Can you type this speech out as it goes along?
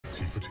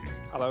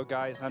Hello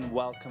guys and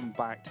welcome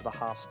back to the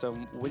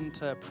Hearthstone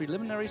Winter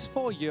Preliminaries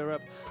for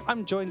Europe.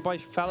 I'm joined by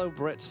fellow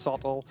Brit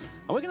Sottle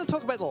and we're going to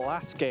talk about the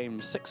last game,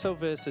 6-0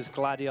 versus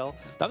Gladiol.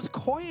 That was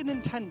quite an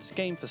intense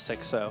game for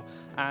 6-0,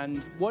 and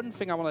one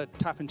thing I want to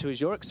tap into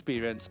is your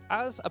experience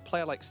as a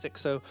player like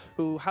 6-0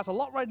 who has a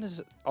lot riding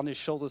on his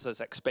shoulders as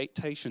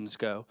expectations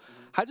go.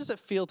 How does it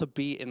feel to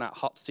be in that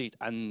hot seat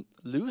and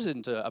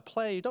losing to a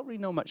player you don't really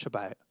know much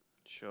about?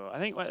 Sure. I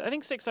think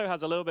 6-0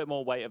 has a little bit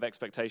more weight of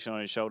expectation on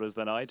his shoulders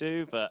than I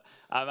do, but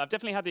I've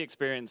definitely had the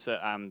experience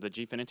at the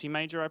Gfinity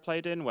Major I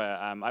played in, where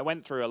I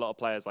went through a lot of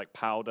players like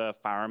Powder,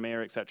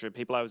 Faramir, etc.,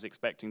 people I was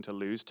expecting to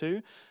lose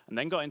to, and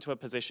then got into a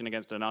position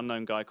against an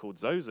unknown guy called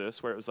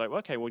Zozus, where it was like,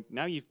 okay, well,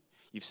 now you've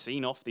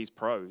seen off these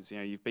pros, you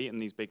know, you've beaten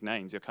these big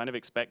names. You're kind of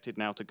expected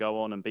now to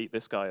go on and beat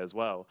this guy as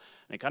well.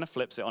 And it kind of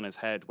flips it on his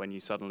head when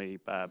you suddenly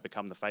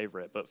become the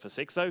favorite. But for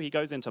 6-0, he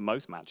goes into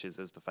most matches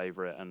as the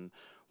favorite. And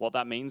what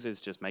that means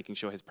is just making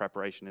sure his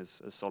preparation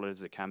is as solid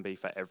as it can be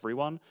for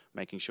everyone,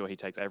 making sure he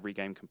takes every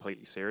game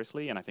completely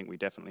seriously. And I think we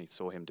definitely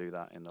saw him do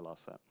that in the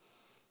last set.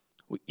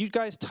 You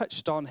guys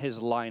touched on his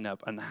lineup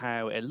and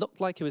how it looked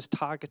like he was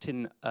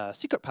targeting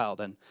Secret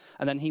Paladin.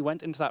 And then he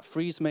went into that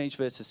Freeze Mage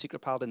versus Secret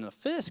Paladin in the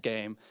first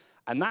game.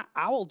 And that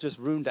owl just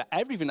ruined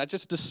everything. That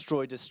just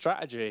destroyed his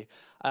strategy.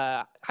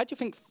 How do you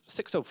think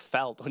 6-0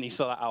 felt when he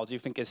saw that owl? Do you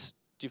think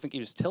he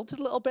was tilted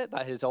a little bit,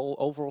 that his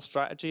overall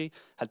strategy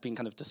had been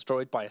kind of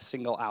destroyed by a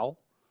single owl?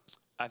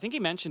 I think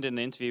he mentioned in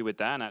the interview with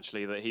Dan,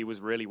 actually, that he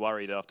was really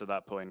worried after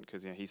that point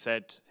because he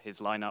said his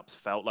lineups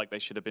felt like they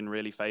should have been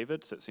really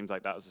favored. So it seems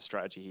like that was a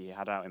strategy he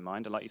had out in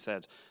mind. And like you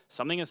said,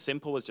 something as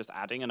simple as just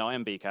adding an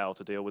Iron Beak Owl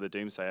to deal with a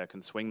Doomsayer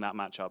can swing that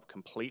matchup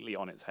completely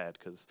on its head,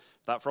 because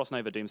if that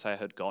Frostnova Doomsayer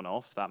had gone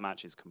off, that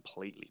match is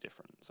completely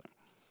different.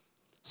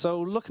 So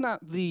looking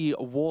at the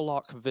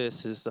Warlock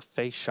versus the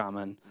Face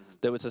Shaman,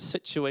 there was a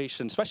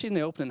situation, especially in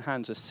the opening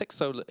hands, with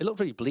 6-0, it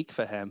looked really bleak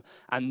for him.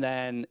 And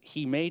then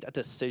he made a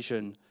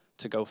decision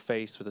to go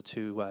face with the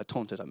two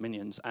taunted up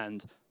minions,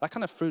 and that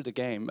kind of threw the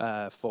game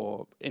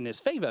in his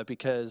favor,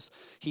 because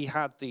he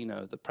had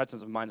the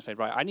presence of mind to say,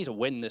 right, I need to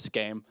win this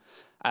game.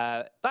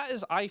 That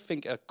is, I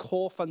think, a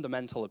core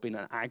fundamental of being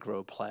an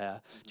aggro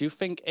player. Do you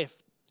think if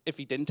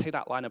he didn't take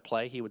that line of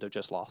play, he would have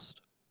just lost?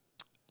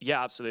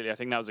 Yeah, absolutely. I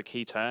think that was a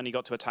key turn. He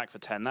got to attack for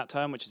 10 that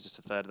turn, which is just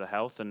a third of the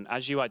health. And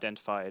as you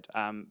identified,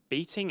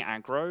 beating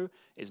aggro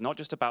is not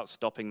just about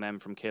stopping them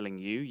from killing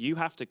you. You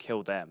have to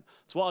kill them.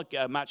 It's what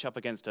a matchup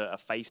against a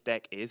face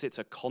deck is. It's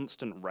a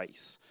constant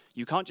race.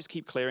 You can't just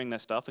keep clearing their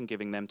stuff and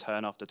giving them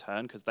turn after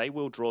turn, because they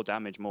will draw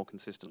damage more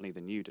consistently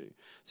than you do.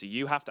 So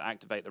you have to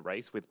activate the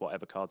race with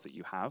whatever cards that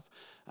you have.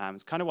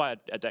 It's kind of why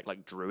a deck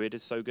like Druid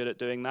is so good at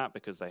doing that,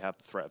 because they have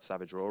the threat of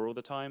Savage Roar all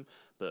the time.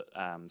 But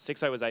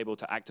 6-0 was able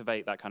to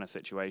activate that kind of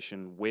situation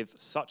with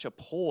such a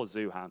poor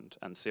Zoo hand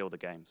and seal the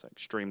game. So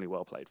extremely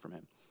well played from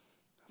him.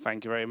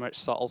 Thank you very much,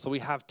 Sottle. So we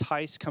have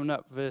Thijs coming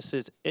up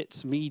versus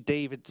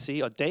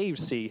itsmedavidc, or Dave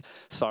C,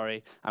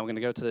 sorry. I'm going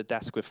to go to the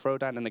desk with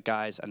Frodan and the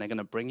guys, and they're going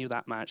to bring you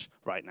that match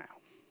right now.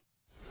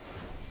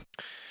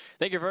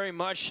 Thank you very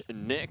much,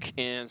 Nick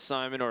and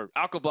Simon, or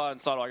Alcalblad and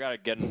Sottle. I gotta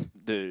get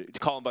to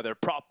call them by their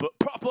proper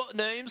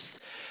names.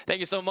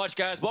 Thank you so much,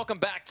 guys. Welcome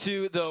back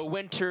to the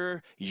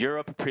Winter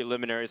Europe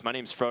Preliminaries. My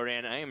name's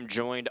Frodan. I am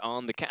joined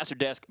on the caster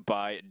desk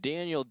by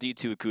Daniel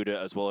D2 Akuda,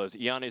 as well as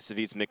Yannis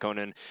Savits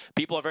Mikkonen.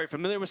 People are very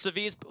familiar with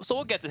Savits, so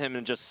we'll get to him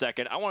in just a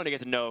second. I wanted to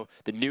get to know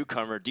the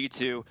newcomer,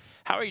 D2.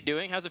 How are you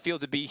doing? How's it feel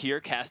to be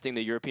here casting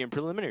the European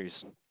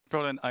Preliminaries?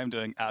 Frodan, I'm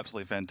doing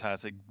absolutely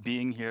fantastic.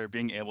 Being here,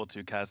 being able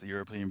to cast the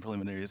European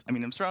Preliminaries. I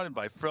mean, I'm surrounded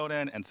by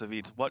Frodan and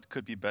Savits. What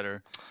could be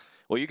better?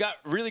 Well, you got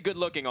really good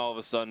looking all of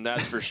a sudden,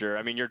 that's for sure.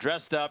 I mean, you're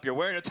dressed up, you're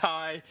wearing a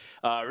tie,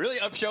 really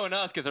up showing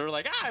us, because we were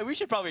like, we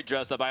should probably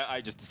dress up. I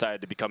just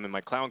decided to become in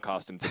my clown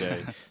costume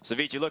today.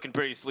 Savits, you're looking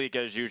pretty sleek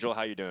as usual.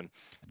 How you doing?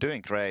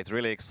 Doing great.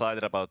 Really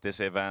excited about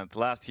this event.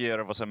 Last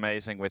year was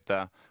amazing with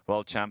the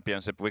World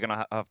Championship. We're going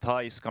to have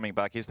Thijs coming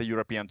back. He's the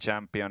European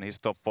champion. He's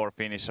top 4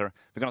 finisher.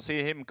 We're going to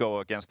see him go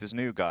against this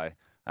new guy.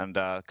 And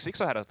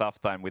 6-0 had a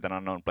tough time with an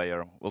unknown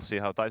player. We'll see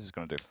how Thijs is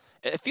going to do.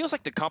 It feels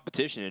like the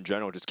competition in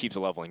general just keeps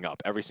leveling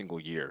up every single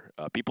year.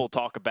 People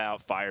talk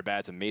about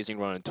Firebad's amazing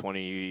run in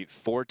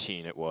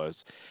 2014 it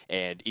was,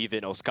 and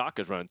even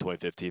Osaka's run in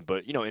 2015.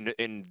 But, you know,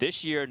 in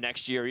this year,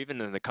 next year,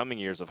 even in the coming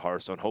years of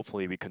Hearthstone,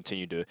 hopefully we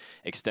continue to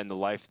extend the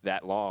life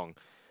that long.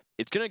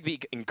 It's going to be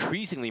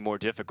increasingly more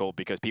difficult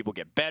because people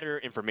get better,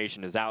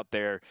 information is out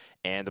there,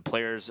 and the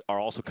players are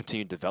also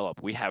continuing to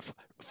develop. We have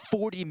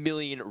 40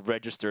 million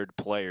registered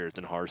players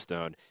in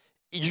Hearthstone.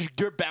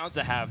 You're bound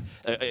to have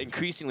an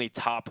increasingly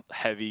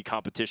top-heavy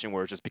competition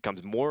where it just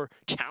becomes more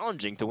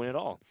challenging to win it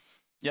all.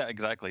 Yeah,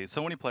 exactly.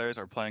 So many players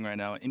are playing right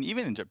now, and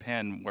even in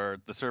Japan, where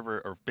the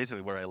server, or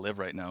basically where I live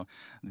right now,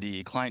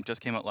 the client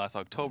just came out last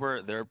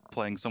October. They're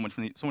playing so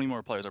many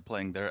more players are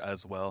playing there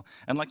as well.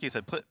 And like you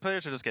said,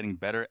 players are just getting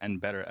better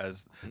and better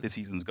as the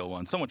seasons go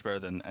on. So much better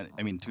than,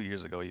 I mean, 2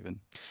 years ago even.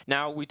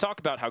 Now, we talk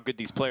about how good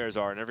these players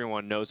are, and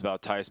everyone knows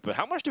about Thijs, but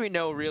how much do we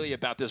know really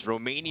about this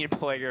Romanian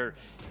player,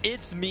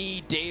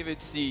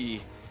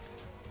 itsmedavidc?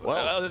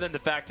 Well, other than the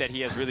fact that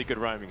he has really good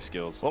rhyming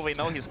skills. Well, we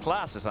know his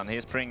classes, and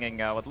he's bringing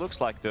what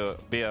looks like to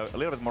be a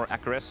little bit more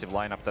aggressive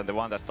lineup than the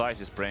one that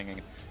Thijs is bringing.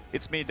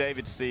 It's me,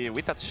 David C,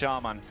 with that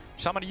Shaman.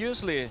 Shaman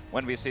usually,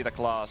 when we see the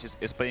class,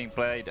 is being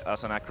played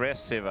as an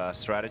aggressive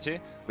strategy,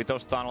 with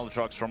those tunnel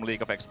drugs from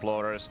League of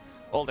Explorers,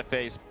 all the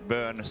phase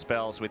burn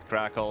spells with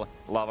Crackle,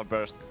 Lava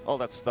Burst, all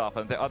that stuff.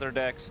 And the other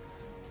decks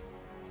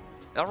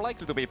are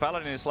likely to be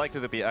Paladin is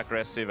likely to be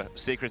aggressive,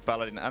 Secret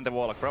Paladin, and the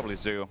Warlock probably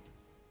Zoo.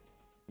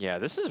 Yeah,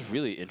 this is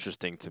really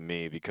interesting to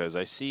me because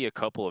I see a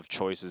couple of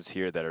choices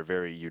here that are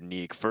very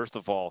unique. First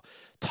of all,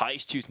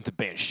 Thijs choosing to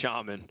ban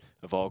Shaman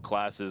of all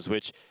classes,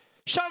 which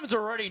Shaman's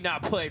already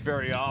not played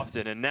very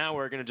often, and now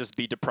we're going to just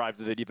be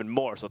deprived of it even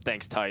more, so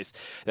thanks, Thijs.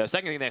 The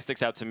second thing that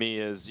sticks out to me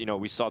is, you know,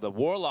 we saw the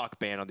Warlock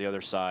ban on the other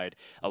side,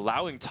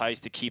 allowing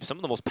Thijs to keep some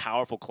of the most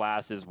powerful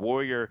classes.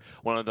 Warrior,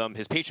 one of them,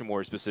 his Patron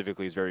Warrior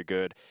specifically is very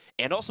good,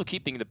 and also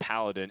keeping the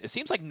Paladin. It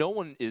seems like no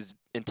one is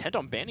intent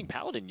on banning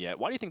Paladin yet.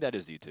 Why do you think that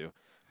is, you two?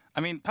 I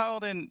mean,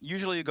 Paladin,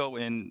 usually you go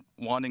in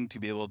wanting to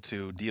be able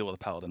to deal with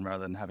Paladin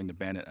rather than having to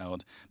ban it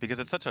out, because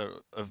it's such a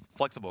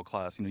flexible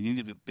class. You know, you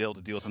need to be able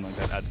to deal with something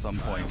like that at some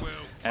point.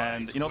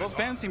 And, you know, those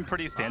bans seem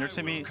pretty standard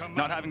to me.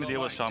 Not having to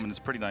deal with Shaman is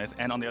pretty nice,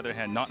 and on the other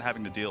hand, not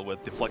having to deal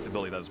with the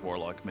flexibility that is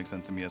Warlock makes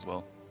sense to me as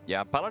well.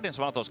 Yeah, Paladin's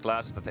one of those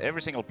classes that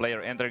every single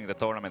player entering the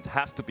tournament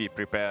has to be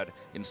prepared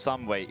in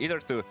some way, either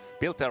to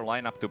build their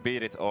lineup to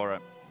beat it or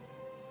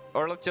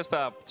just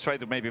try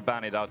to maybe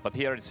ban it out. But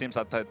here it seems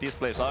that these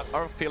players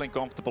are feeling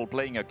comfortable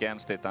playing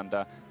against it, and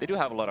they do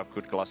have a lot of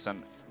good class,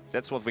 and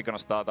that's what we're going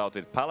to start out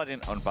with,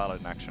 Paladin on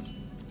Paladin action.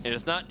 And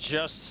it's not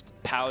just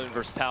Paladin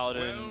versus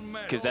Paladin,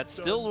 because that's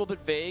still a little bit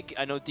vague.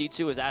 I know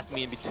D2 has asked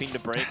me in between the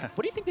break,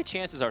 what do you think the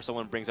chances are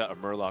someone brings out a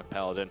Murloc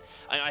Paladin?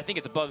 I think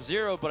it's above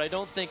 0, but I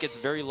don't think it's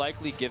very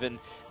likely given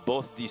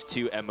both of these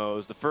two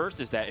MOs. The first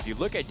is that if you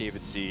look at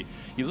David C,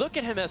 you look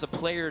at him as a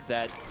player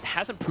that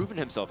hasn't proven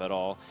himself at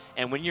all.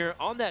 And when you're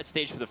on that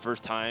stage for the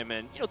first time,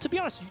 and, you know, to be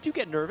honest, you do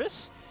get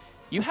nervous,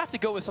 you have to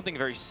go with something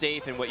very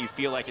safe and what you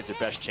feel like is your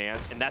best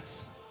chance, and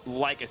that's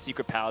like a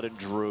Secret Paladin,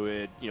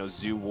 Druid, you know,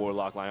 Zoo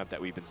Warlock lineup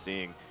that we've been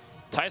seeing.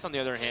 Thijs, on the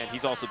other hand,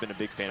 he's also been a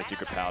big fan of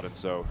Secret Paladin,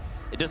 so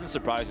it doesn't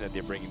surprise me that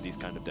they're bringing these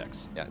kind of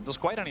decks. Yeah, it was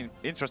quite an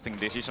interesting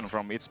decision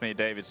from It's Me,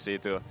 David C,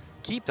 to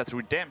keep that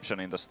Redemption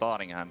in the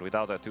starting hand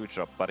without a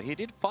 2-drop, but he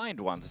did find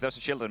one. There's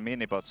a Children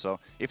Minibot, so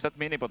if that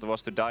Minibot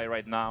was to die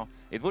right now,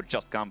 it would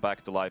just come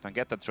back to life and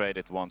get that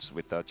traded once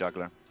with the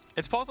Juggler.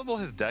 It's possible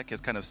his deck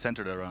is kind of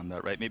centered around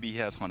that, right? Maybe he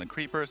has Haunted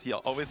Creepers.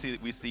 Obviously,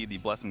 we see the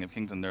Blessing of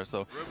Kings in there,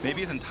 so maybe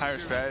his entire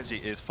strategy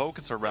is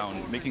focused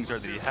around making sure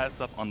that he has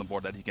stuff on the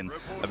board that he can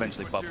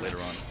eventually buff later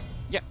on.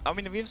 Yeah, I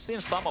mean, we've seen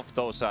some of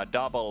those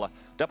double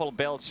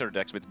Belcher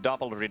decks with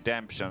double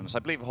redemptions. I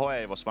believe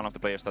Hoe was one of the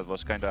players that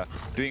was kind of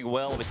doing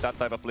well with that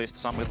type of list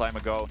some time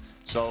ago.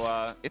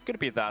 So it could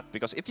be that,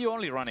 because if you're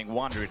only running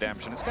one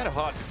redemption, it's kind of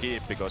hard to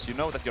keep, because you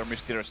know that your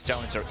Mysterious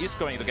Challenger is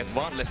going to get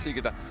one less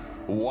secret.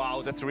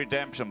 Wow, that's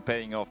redemption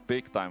paying off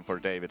big time for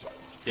David.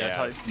 Yeah,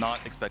 Thijs not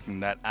expecting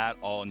that at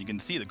all, and you can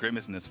see the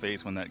grimace in his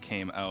face when that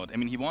came out. I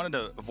mean, he wanted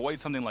to avoid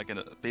something like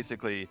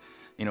basically,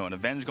 you know, an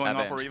Avenge going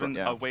off, or even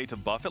a way to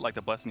buff it, like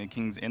the Blessing of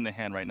Kings in the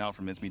hand right now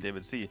from It's Me,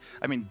 David C.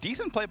 I mean,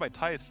 decent play by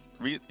Thijs,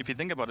 if you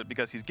think about it,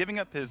 because he's giving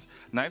up his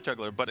Knife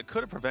Juggler, but it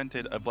could have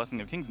prevented a Blessing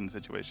of Kings in the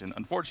situation.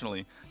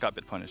 Unfortunately, got a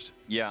bit punished.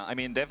 Yeah, I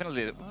mean,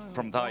 definitely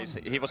from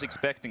Thijs, he was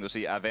expecting to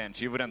see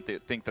Avenge. You wouldn't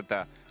think that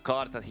the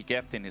card that he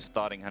kept in his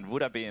starting hand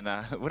would have been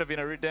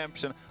a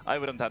redemption. I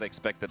wouldn't have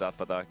expected that,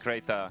 but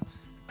great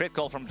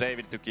call from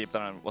David to keep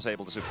that and was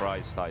able to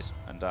surprise Thijs.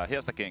 And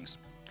here's the Kings.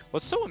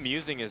 What's so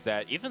amusing is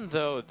that even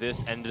though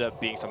this ended up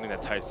being something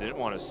that Thijs didn't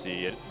want to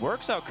see, it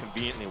works out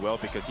conveniently well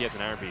because he has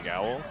an Iron-Beak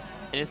Owl.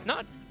 And it's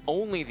not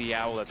only the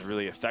Owl that's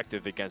really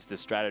effective against this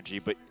strategy,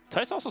 but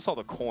Thijs also saw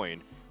the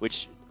coin,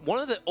 which one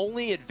of the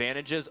only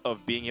advantages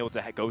of being able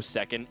to go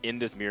second in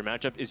this mirror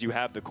matchup is you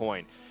have the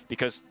coin.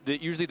 Because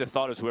usually the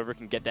thought is whoever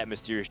can get that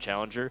Mysterious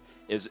Challenger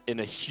is in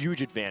a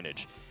huge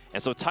advantage.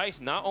 And so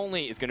Thijs not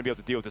only is going to be able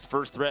to deal with his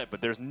first threat, but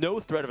there's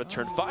no threat of a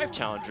turn 5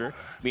 challenger,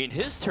 meaning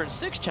his turn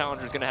 6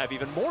 challenger is going to have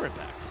even more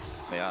impact.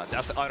 Yeah,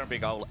 that's the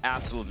Iron-Beak Owl,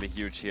 absolutely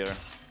huge here.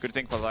 Good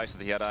thing for Thijs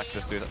that he had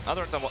access to it.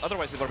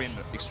 Otherwise, it would have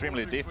been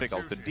extremely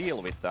difficult to deal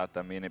with that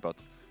Minibot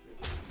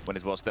when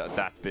it was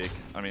that big.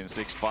 I mean,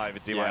 6-5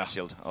 with Divine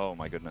Shield. Oh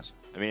my goodness.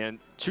 I mean,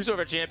 choose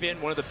over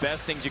champion, one of the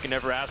best things you can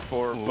ever ask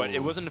for, but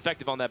it wasn't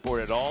effective on that board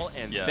at all.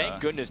 And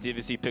thank goodness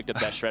DVC picked up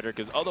that Shredder,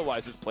 because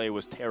otherwise his play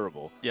was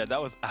terrible. Yeah,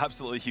 that was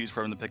absolutely huge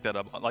for him to pick that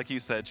up. Like you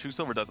said, True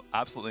Silver does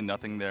absolutely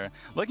nothing there.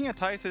 Looking at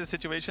Thijs'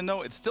 situation,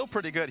 though, it's still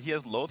pretty good. He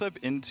has Loatheb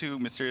into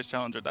Mysterious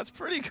Challenger. That's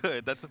pretty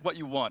good. That's what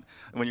you want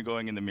when you're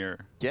going in the mirror.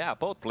 Yeah,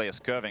 both players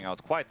curving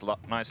out quite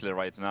nicely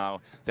right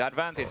now. The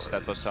advantage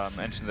that was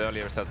mentioned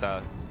earlier is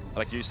that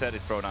like you said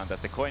it, Frodan,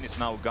 that the coin is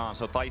now gone,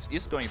 so Thijs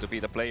is going to be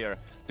the player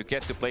to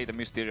get to play the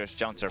Mysterious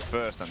Challenger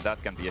first, and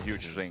that can be a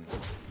huge thing.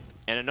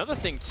 And another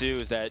thing, too,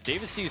 is that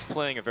David C is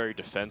playing a very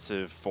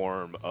defensive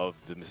form of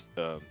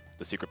the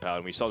Secret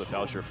Paladin. We saw the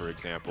Belcher, for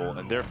example,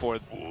 and therefore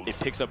it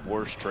picks up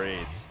worse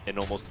trades in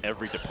almost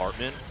every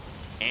department.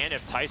 And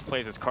if Thijs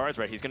plays his cards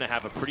right, he's going to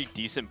have a pretty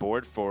decent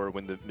board for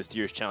when the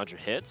Mysterious Challenger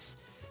hits,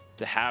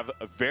 to have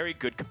a very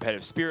good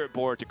competitive spirit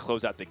board to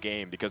close out the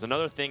game. Because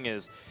another thing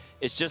is,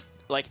 it's just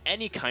like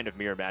any kind of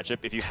mirror matchup.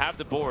 If you have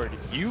the board,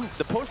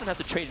 the person has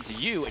to trade into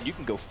you, and you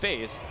can go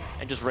face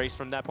and just race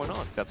from that point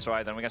on. That's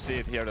right, and we can see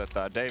it here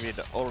that David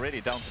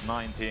already down to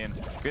 19.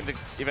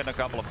 Even a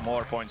couple of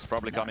more points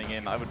probably coming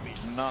in. I would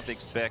not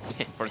expect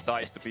for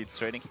Thijs to be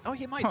trading. Oh,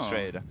 he might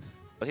trade.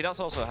 But he does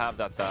also have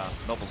that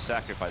noble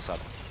sacrifice up.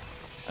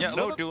 Yeah,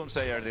 no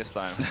Doomsayer this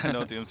time.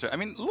 No Doomsayer. I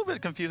mean, a little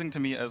bit confusing to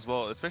me as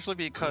well, especially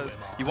because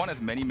you want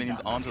as many minions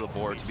onto the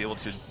board to be able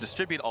to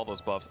distribute all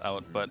those buffs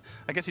out, but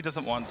I guess he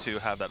doesn't want to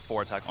have that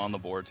 4 attack on the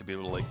board to be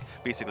able to like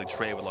basically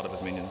trade with a lot of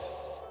his minions.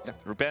 Yeah,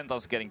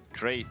 Repental's getting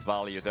great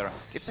value there.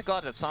 It's a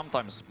card that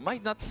sometimes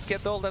might not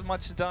get all that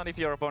much done if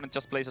your opponent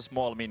just plays a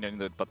small minion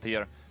in it, but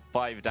here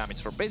 5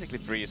 damage for basically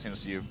 3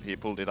 since he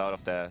pulled it out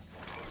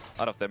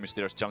of the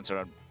Mysterious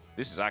Challenger.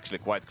 This is actually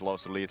quite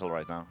close to lethal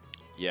right now.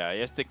 Yeah,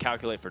 he has to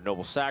calculate for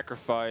Noble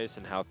Sacrifice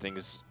and how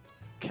things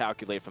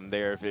calculate from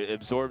there. If it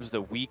absorbs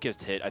the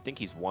weakest hit, I think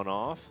he's 1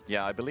 off.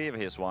 Yeah, I believe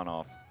he's 1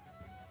 off.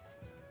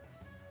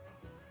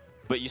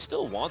 But you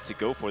still want to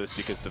go for this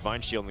because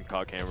Divine Shield and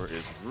Coghammer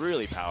is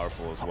really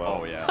powerful as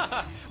well. Oh,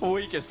 yeah.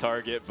 Weakest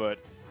target, but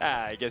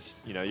I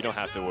guess, you don't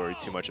have to worry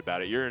too much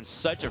about it. You're in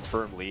such a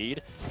firm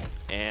lead.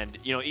 And,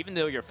 even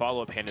though your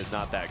follow-up hand is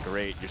not that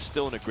great, you're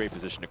still in a great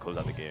position to close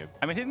out the game.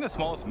 I mean, hitting the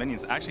smallest minion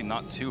is actually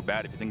not too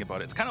bad if you think about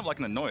it. It's kind of like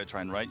an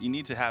Annoy-a-Trine, right? You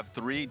need to have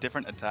 3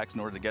 different attacks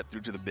in order to get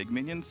through to the big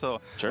minion, so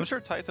I'm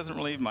sure Thijs doesn't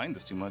really mind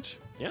this too much.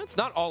 Yeah, it's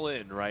not all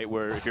in, right?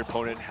 Where if your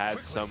opponent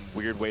had some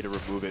weird way to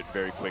remove it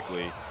very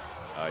quickly,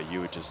 you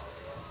would just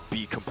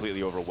be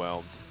completely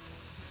overwhelmed.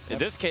 In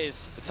this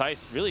case,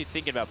 Thijs really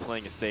thinking about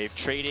playing it safe,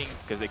 trading,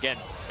 because again,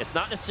 it's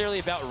not necessarily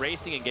about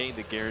racing and getting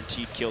the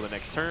guaranteed kill the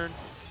next turn.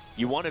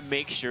 You want to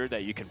make sure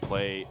that you can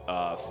play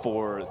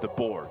for the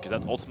board, because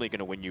that's ultimately going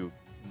to win you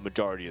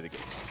majority of the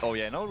games. Oh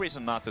yeah, no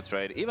reason not to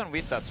trade. Even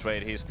with that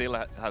trade, he still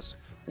has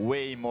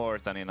way more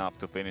than enough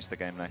to finish the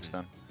game next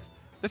time.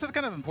 This is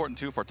kind of important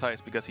too for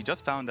Thijs because he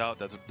just found out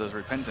that there's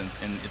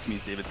Repentance in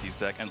itsmedavidc's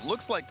deck, and it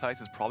looks like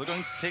Thijs is probably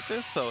going to take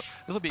this, so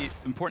this will be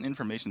important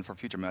information for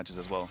future matches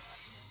as well.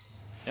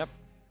 Yep.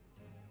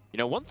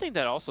 One thing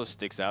that also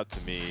sticks out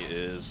to me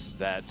is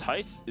that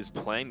Thijs is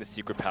playing the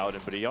Secret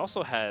Paladin, but he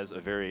also has a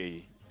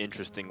very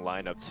interesting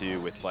lineup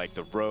too with like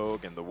the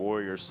Rogue and the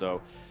Warrior.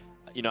 So,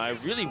 I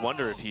really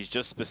wonder if he's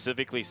just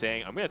specifically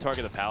saying, I'm going to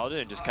target the Paladin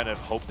and just kind of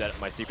hope that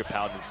my Secret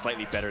Paladin is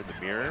slightly better in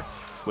the mirror,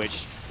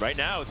 which right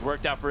now it's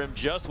worked out for him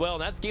just well.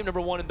 And that's game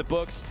number 1 in the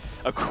books.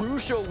 A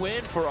crucial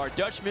win for our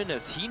Dutchman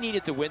as he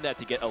needed to win that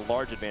to get a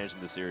large advantage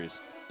in the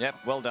series. Yep,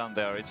 well done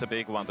there. It's a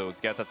big one to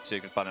get that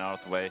Secret Paladin out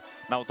of the way.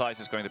 Now Thijs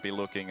is going to be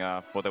looking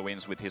for the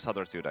wins with his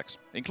other 2 decks,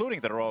 including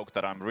the Rogue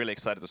that I'm really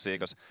excited to see,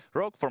 because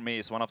Rogue for me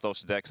is one of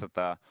those decks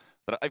that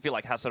I feel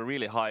like has a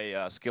really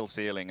high skill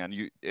ceiling, and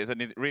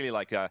it really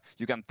like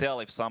you can tell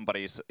if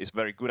somebody is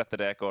very good at the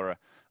deck, or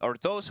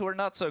those who are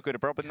not so good are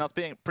probably not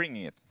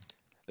bringing it.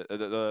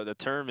 The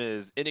term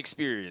is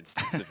inexperienced.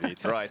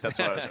 Right, that's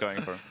what I was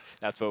going for.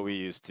 That's what we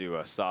use to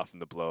soften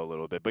the blow a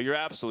little bit. But you're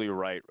absolutely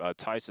right.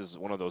 Thijs is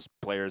one of those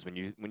players when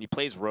he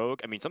plays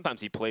Rogue. I mean,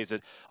 sometimes he plays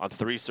it on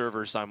 3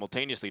 servers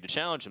simultaneously to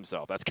challenge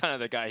himself. That's kind of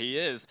the guy he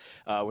is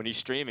when he's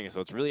streaming.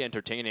 So it's really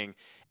entertaining.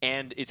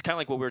 And it's kind of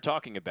like what we were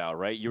talking about,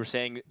 right? You were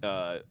saying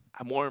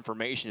more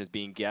information is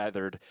being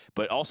gathered,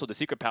 but also the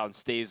Secret Paladin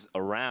stays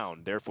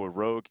around. Therefore,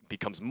 Rogue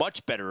becomes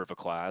much better of a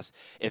class.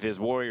 If his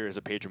Warrior is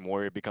a Patron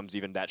Warrior, it becomes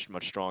even that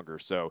much stronger.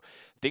 So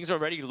things are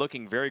already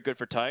looking very good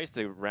for Thijs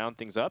to round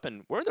things up.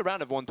 And we're in the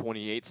round of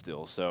 128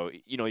 still. So,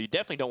 you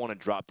definitely don't want to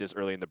drop this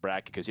early in the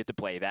bracket because you have to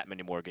play that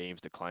many more games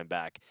to climb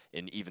back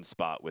an even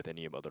spot with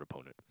any other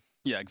opponent.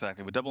 Yeah,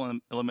 exactly. With double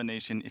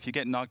elimination, if you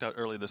get knocked out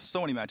early, there's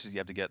so many matches you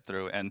have to get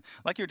through. And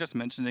like you were just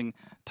mentioning,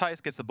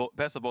 Thijs gets the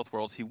best of both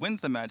worlds. He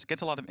wins the match,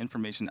 gets a lot of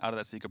information out of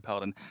that Secret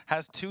Paladin,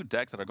 has 2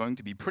 decks that are going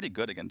to be pretty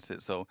good against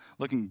it. So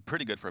looking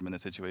pretty good for him in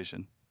this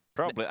situation.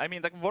 Probably. I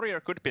mean, the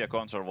Warrior could be a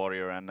console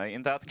Warrior, and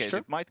in that case,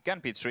 it can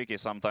be tricky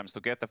sometimes to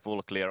get the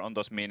full clear on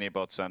those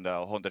mini-bots and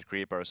Haunted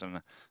Creepers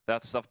and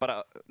that stuff.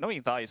 But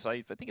knowing Thijs,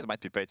 I think it might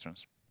be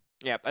Patrons.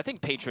 Yeah, I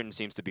think Patron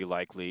seems to be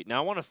likely.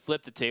 Now I want to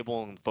flip the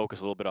table and focus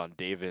a little bit on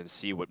David and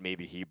see what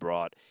maybe he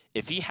brought.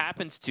 If he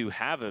happens to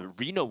have a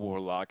Reno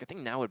Warlock, I think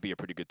now would be a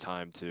pretty good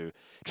time to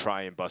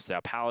try and bust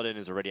out. Paladin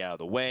is already out of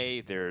the way.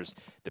 There's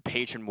the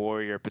Patron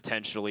Warrior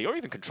potentially, or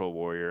even Control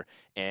Warrior,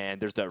 and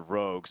there's that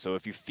Rogue. So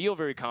if you feel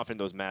very confident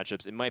in those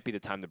matchups, it might be the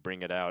time to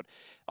bring it out.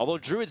 Although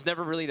Druid's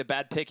never really the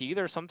bad pick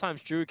either.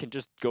 Sometimes Druid can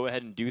just go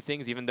ahead and do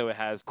things, even though it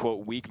has,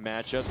 quote, weak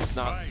matchups. It's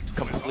not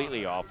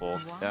completely awful.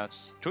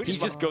 He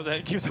just goes ahead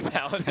and gives a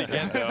Paladin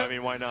again, though. I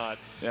mean, why not?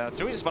 Yeah,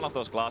 Druid is one of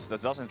those classes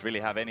that doesn't really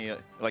have any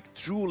like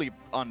truly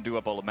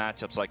undoable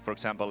matchups. Like, for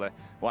example,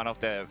 one of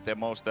the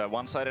most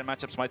one-sided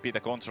matchups might be the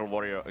Control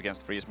Warrior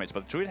against Freeze Mage,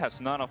 but Druid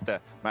has none of the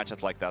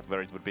matchups like that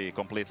where it would be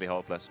completely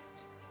hopeless.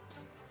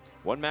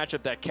 One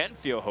matchup that can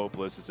feel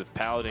hopeless is if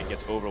Paladin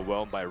gets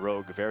overwhelmed by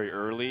Rogue very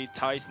early.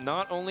 Thijs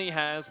not only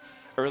has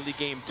early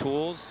game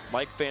tools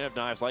like Fan of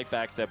Knives, like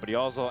Backstab, but he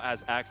also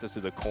has access to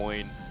the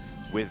coin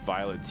with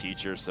Violet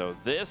Teacher. So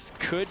this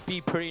could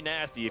be pretty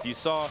nasty. If you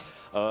saw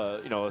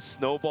you know, a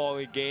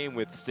snowballing game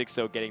with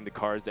 6-0 getting the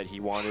cards that he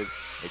wanted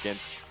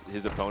against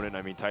his opponent,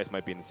 I mean, Thijs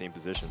might be in the same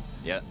position.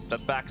 Yeah,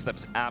 that backstab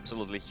is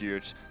absolutely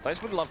huge.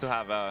 Thijs would love to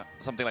have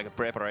something like a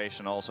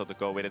preparation also to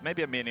go with it.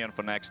 Maybe a minion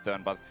for next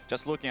turn, but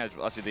just looking at it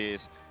as it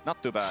is,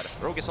 not too bad.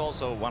 Rogue is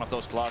also one of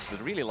those classes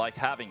that really like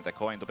having the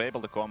coin to be able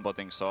to combo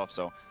things off.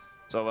 So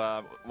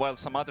while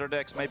some other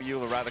decks, maybe you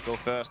would rather go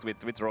first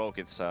with Rogue,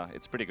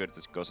 it's pretty good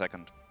to go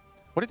second.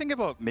 What do you think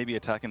about maybe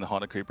attacking the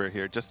Haunted Creeper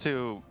here, just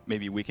to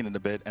maybe weaken it a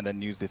bit and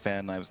then use the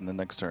Fan Knives in the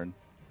next turn?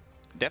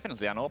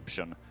 Definitely an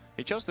option.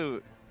 He chose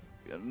to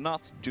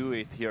not do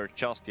it here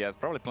just yet,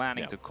 probably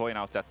planning to coin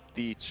out that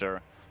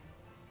Teacher.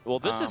 Well,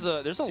 this is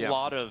there's a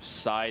lot of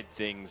side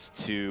things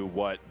to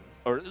what,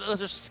 or let's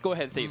just go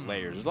ahead and say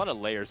layers. There's a lot of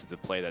layers to the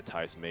play that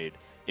Thijs made.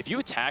 If you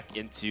attack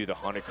into the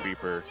Haunted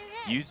Creeper,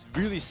 you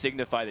really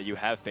signify that you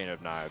have Fan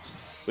of Knives,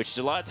 which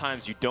a lot of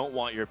times you don't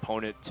want your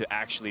opponent to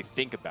actually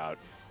think about.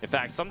 In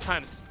fact,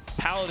 sometimes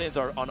Paladins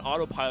are on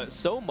autopilot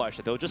so much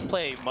that they'll just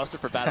play Muster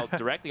for Battle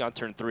directly on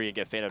turn 3 and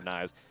get Fan of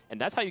Knives,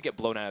 and that's how you get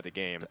blown out of the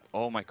game.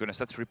 Oh my goodness,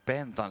 that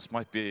Repentance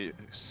might be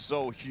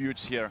so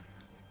huge here.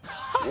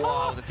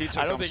 Wow, the Teacher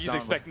I don't think he's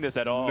expecting this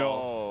at all.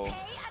 No.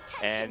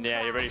 And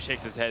yeah, he already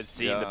shakes his head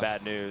seeing the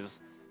bad news.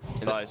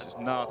 Thijs is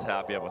not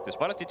happy about this.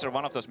 Violet Teacher,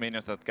 one of those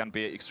minions that can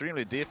be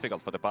extremely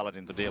difficult for the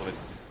Paladin to deal with.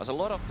 There's a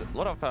lot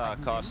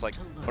of cards, like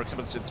for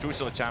example, the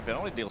Trucial Champion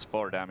only deals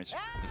 4 damage.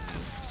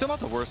 Still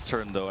not the worst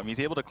turn though. I mean, he's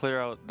able to clear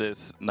out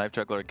this Knife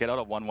Juggler, get out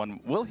of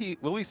 1/1.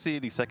 Will we see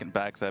the second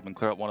backstab and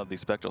clear out one of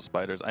these Spectral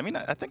Spiders? I mean,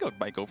 I think I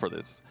might go for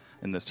this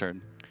in this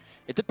turn.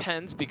 It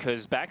depends,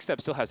 because Backstab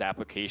still has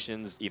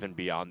applications even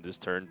beyond this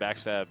turn.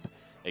 Backstab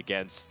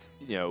against,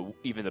 you know,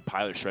 even the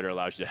Pilot Shredder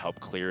allows you to help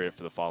clear it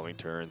for the following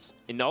turns.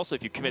 And also,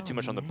 if you commit too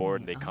much on the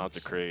board and they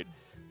consecrate,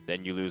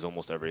 then you lose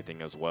almost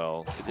everything as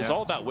well. It's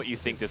all about what you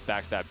think this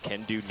Backstab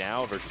can do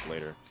now versus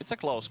later. It's a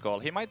close call.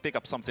 He might pick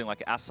up something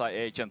like SI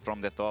Agent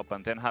from the top,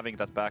 and then having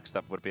that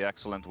Backstab would be an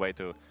excellent way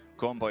to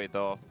combo it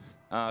off.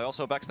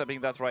 Also,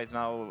 backstabbing that right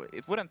now,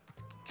 it wouldn't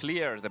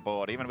clear the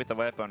board. Even with the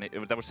weapon,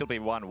 there would still be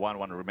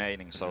 1/1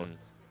 remaining, so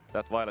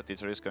that Violet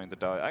Teacher is going to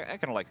die. I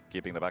kind of like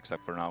keeping the backstab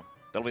for now.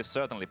 There will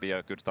certainly be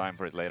a good time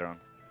for it later on.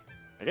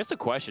 I guess the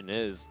question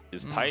is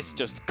Thijs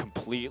just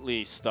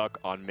completely stuck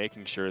on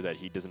making sure that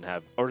he doesn't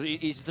have, or he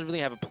just doesn't really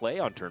have a play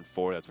on turn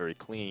 4 that's very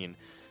clean.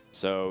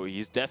 So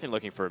he's definitely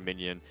looking for a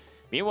minion.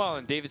 Meanwhile,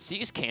 in David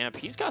C's camp,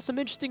 he's got some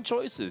interesting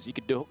choices. You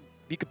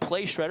could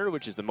play Shredder,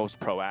 which is the most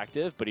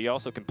proactive, but he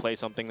also can play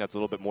something that's a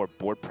little bit more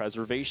board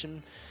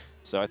preservation.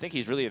 So I think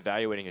he's really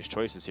evaluating his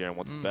choices here and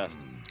what's best.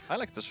 I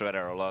like the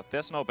Shredder a lot.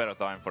 There's no better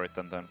time for it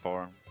than turn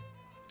 4.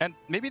 And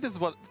maybe this is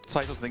what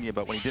Thijs was thinking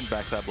about when he didn't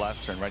backstab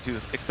last turn, right? He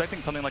was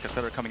expecting something like a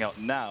Shredder coming out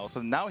now,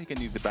 so now he can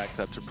use the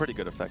backstab to pretty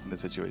good effect in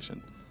this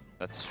situation.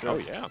 That's true. Oh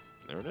yeah,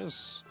 there it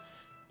is.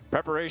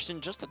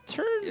 Preparation just a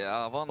turn.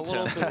 Yeah, one a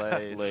little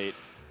bit late.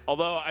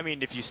 Although, I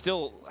mean, if you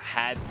still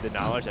had the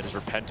knowledge that is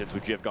Repentance,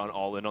 would you have gone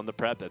all in on the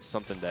prep? That's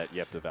something that you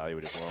have to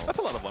evaluate as well. That's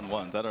a lot of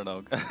 1/1s. I don't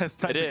know.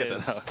 It's nice to get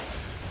that out.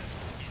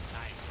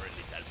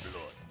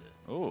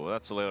 Ooh,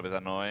 that's a little bit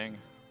annoying.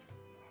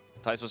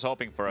 Thijs was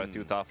hoping for a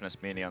 2 toughness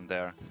minion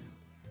there.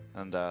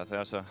 And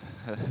there's a...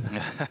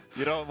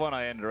 You don't want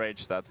to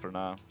enrage that for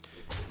now.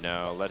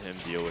 No, let him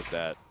deal with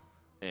that.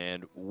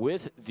 And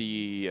with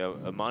the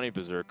Amani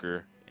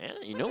Berserker, and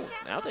you know,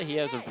 now that he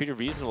has a pretty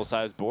reasonable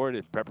sized board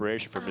in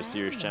preparation for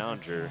Mysterious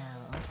Challenger,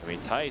 I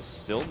mean, Thijs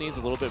still needs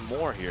a little bit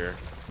more here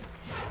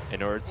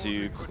in order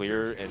to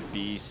clear and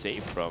be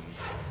safe from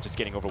just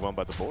getting overwhelmed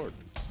by the board.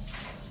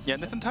 Yeah,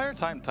 and this entire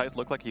time, Thijs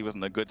looked like he was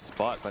in a good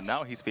spot, but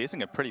now he's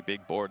facing a pretty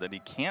big board that he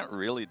can't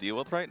really deal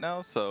with right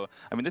now. So,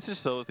 I mean, this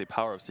just shows the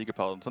power of Secret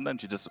Paladin.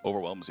 Sometimes she just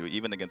overwhelms you,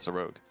 even against a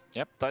rogue.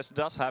 Yep, Thijs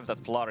does have that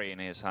flurry in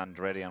his hand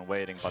ready and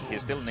waiting, but he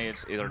still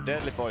needs either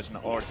Deadly Poison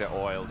or the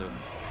oil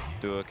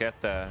to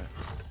get the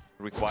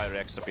required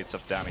extra bits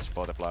of damage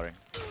for the flurry.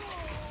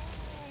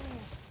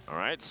 All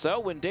right, so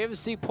when David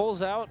C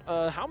pulls out,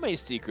 how many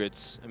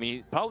secrets? I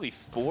mean, probably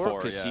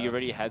 4, because he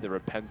already had the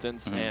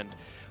Repentance. And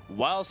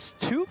whilst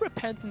 2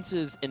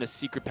 Repentances in a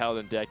Secret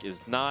Paladin deck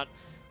is not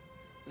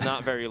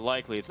very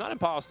likely, it's not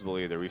impossible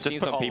either. We've seen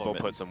some people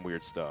put some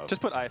weird stuff.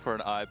 Just put eye for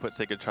an eye, put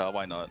Sacred Trial,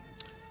 why not?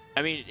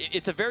 I mean,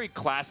 it's a very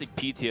classic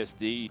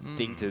PTSD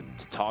thing to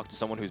talk to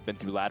someone who's been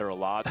through ladder a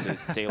lot, to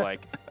say,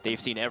 like, they've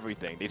seen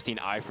everything. They've seen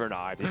eye for an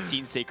eye. They've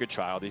seen Sacred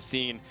Trial. They've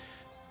seen,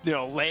 you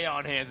know, lay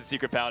on hands in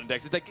Secret Paladin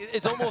decks. It's like,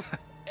 it's almost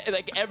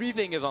like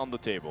everything is on the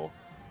table.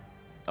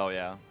 Oh,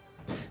 yeah.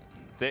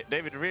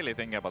 David really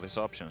thinking about his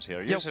options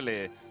here.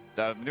 Usually,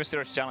 the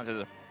Mysterious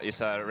Challenger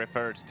is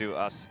referred to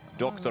as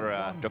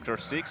Doctor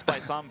 6 by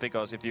some,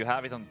 because if you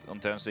have it on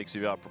turn 6,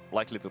 you are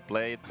likely to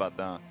play it. But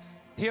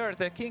here,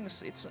 the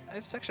Kings, it's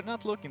actually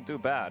not looking too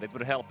bad. It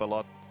would help a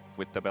lot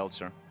with the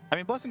Belcher. I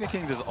mean, Blessing of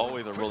Kings is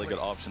always a really good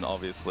option,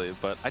 obviously,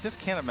 but I just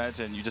can't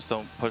imagine you just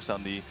don't push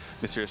down the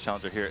Mysterious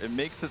Challenger here. It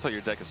makes it so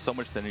your deck is so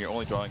much thinner, you're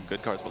only drawing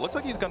good cards, but it looks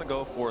like he's going to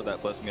go for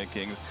that Blessing of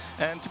Kings.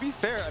 And to be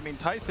fair, I mean,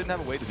 Thijs didn't have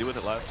a way to deal with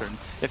it last turn.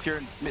 If you're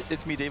in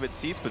It's Me David's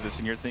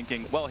position, you're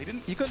thinking, well, he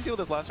couldn't deal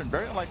with this last turn.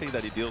 Very unlikely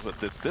that he deals with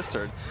this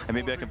turn, and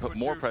maybe I can put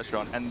more pressure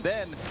on and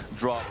then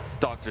drop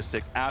Dr.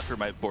 Six after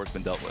my board's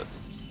been dealt with.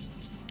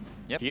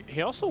 Yep.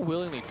 He also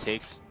willingly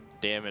takes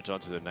damage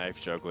onto the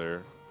Knife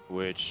Juggler,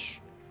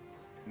 which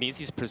means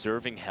he's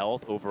preserving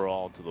health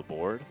overall onto the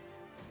board.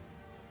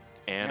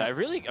 And I'm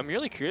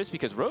really curious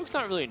because Rogue's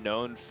not really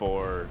known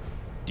for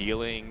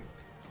dealing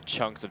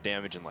chunks of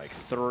damage in like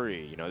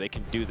 3. You know, they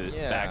can do the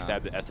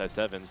backstab, the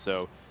SI7.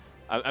 So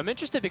I'm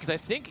interested because I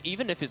think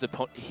even if his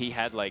opponent, he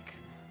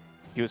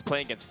was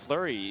playing against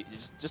Flurry,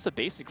 just a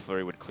basic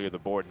Flurry would clear the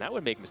board, and that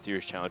would make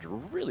Mysterious Challenger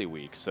really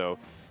weak. So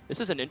this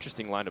is an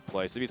interesting line of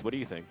play. Thijs, what do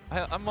you think?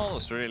 I'm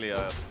also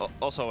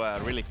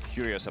really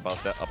curious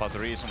about the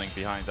reasoning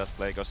behind that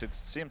play, because it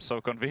seems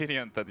so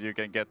convenient that you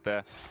can get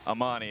the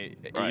Amani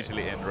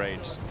easily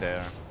enraged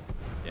there.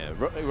 Yeah,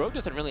 Rogue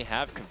doesn't really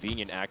have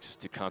convenient access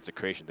to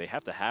Consecration. They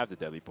have to have the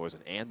Deadly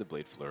Poison and the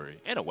Blade Flurry,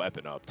 and a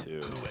weapon up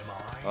too.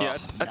 Yeah,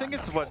 I think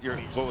it's what he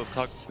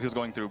was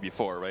going through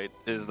before, right?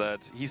 Is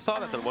that he saw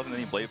that there wasn't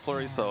any Blade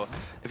Flurry, so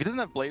if he doesn't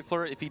have Blade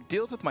Flurry, if he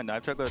deals with my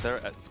Knife Juggler there,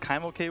 it's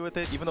kind of okay with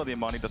it. Even though the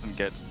Amani doesn't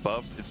get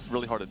buffed, it's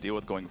really hard to deal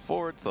with going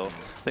forward, so I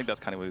think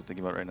that's kind of what he's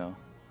thinking about right now.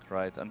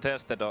 Right, and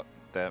there's the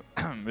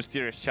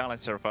Mysterious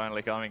Challenger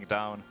finally coming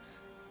down.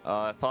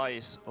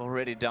 Thijs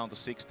already down to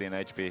 16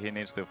 HP. He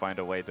needs to find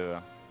a way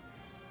to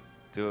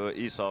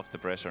ease off the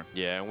pressure.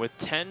 Yeah, and with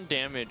 10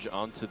 damage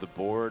onto the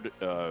board,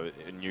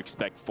 and you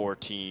expect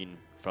 14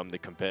 from the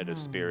competitive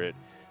spirit,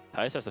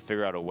 Thijs has to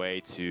figure out a way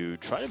to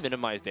try to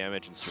minimize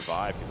damage and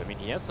survive, because I mean,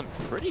 he has some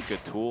pretty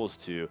good tools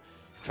to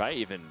try to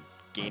even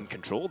gain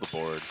control of the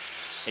board.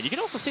 And you can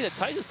also see that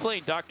Thijs is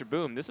playing Dr.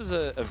 Boom. This is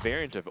a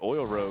variant of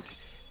Oil Rogue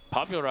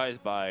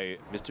popularized by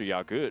Mr.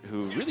 Yagut,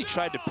 who really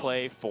tried to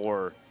play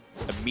for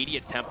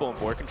immediate tempo and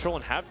board control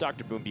and have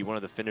Dr. Boom be one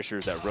of the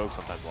finishers that Rogue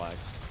sometimes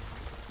lacks.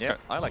 Yeah,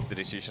 I like the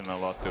decision a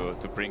lot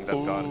to bring that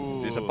card.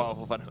 It's a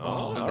powerful one.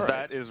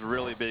 That is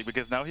really big,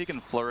 because now he can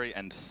Flurry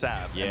and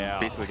Sap and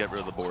basically get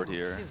rid of the board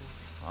here.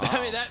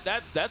 I mean,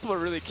 that's what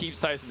really keeps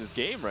Thijs in this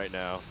game right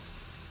now.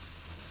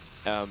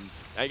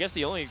 I guess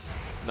the only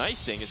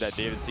nice thing is that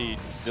David C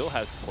still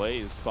has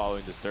plays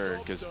following this turn,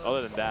 because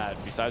other than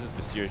that, besides this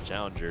Mysterious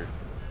Challenger,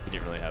 he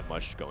didn't really have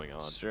much going on.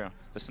 It's true.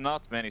 There's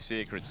not many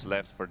secrets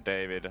left for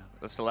David.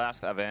 That's the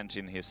last Avenge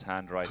in his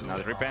hand right now.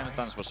 The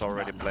Repentance was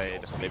already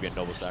played. So maybe a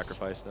Noble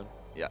Sacrifice then?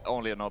 Yeah,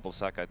 only a Noble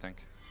Sack, I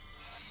think.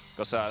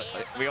 Because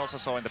we also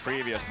saw in the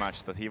previous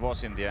match that he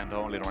was in the end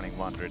only running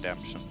 1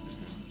 Redemption.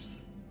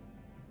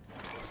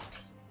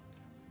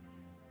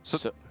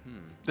 So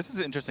this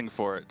is interesting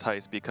for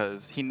Thijs,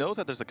 because he knows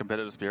that there's a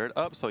competitive spirit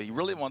up, so he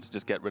really wants to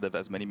just get rid of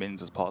as many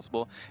minions as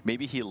possible.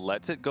 Maybe he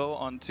lets it go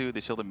onto the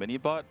Shielded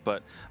Mini-Bot,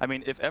 but I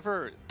mean, if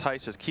ever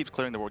Thijs just keeps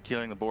clearing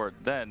the board,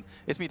 then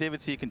It's Me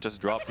David C can just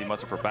drop the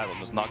Muster for Battle.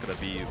 There's not going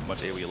to be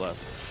much AoE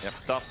left. Yep,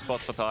 tough spot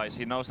for Thijs.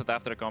 He knows that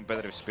after a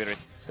competitive spirit,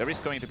 there is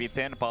going to be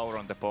 10 power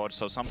on the board,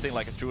 so something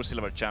like a true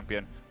Silver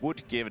Champion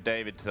would give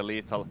David the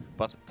lethal,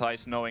 but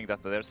Thijs, knowing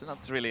that there's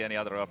not really any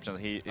other option,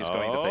 he is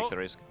going to take the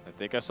risk. I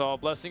think I saw a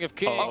Blessing of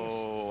Kings.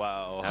 Oh,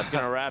 wow. That's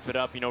going to wrap it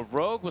up. You know,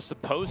 Rogue was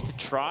supposed to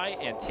try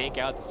and take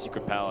out the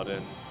Secret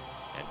Paladin,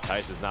 and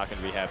Thijs is not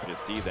going to be happy to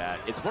see that.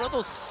 It's one of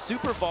those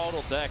super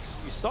volatile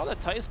decks. You saw that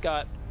Thijs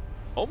got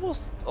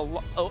almost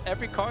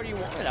every card he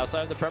wanted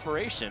outside of the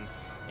preparation,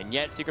 and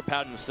yet Secret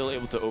Paladin was still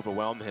able to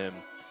overwhelm him.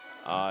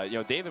 You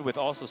know, David with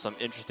also some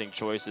interesting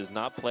choices,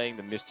 not playing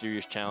the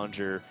Mysterious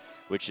Challenger,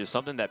 which is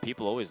something that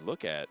people always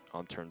look at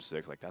on turn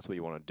 6. Like, that's what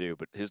you want to do,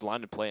 but his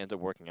line of play ends up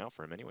working out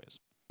for him anyways.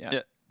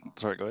 Yeah.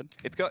 Sorry, go ahead.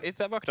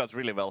 It worked out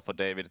really well for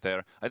David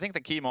there. I think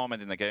the key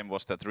moment in the game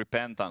was that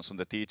Repentance on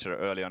the Teacher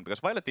early on, because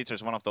Violet Teacher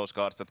is one of those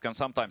cards that can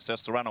sometimes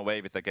just run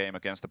away with the game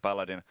against the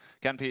Paladin.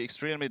 Can be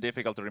extremely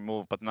difficult to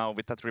remove, but now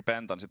with that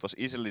Repentance, it was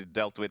easily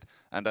dealt with,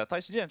 and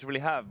Thijs didn't really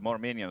have more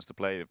minions to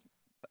play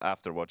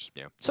afterwards.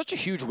 Yeah, such a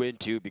huge win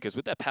too, because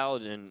with that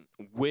Paladin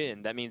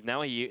win, that means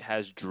now he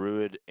has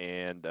Druid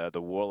and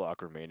the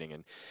Warlock remaining,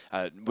 and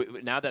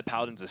now that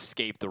Paladin's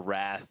escaped the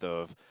wrath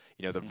of,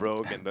 you know, the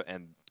Rogue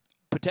and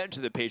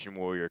potentially the Patron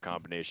Warrior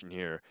combination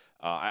here,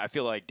 I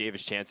feel like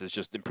David's chances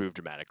just improved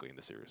dramatically in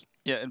the series.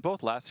 Yeah, in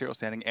both Last Hero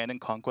Standing and in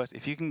Conquest,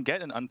 if you can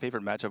get an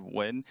unfavored matchup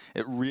win,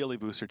 it really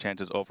boosts your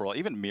chances overall.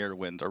 Even mirror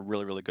wins are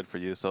really, really good for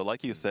you. So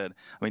like you said,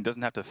 I mean, it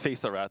doesn't have to face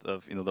the wrath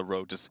of, you know, the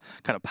Rogue just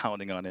kind of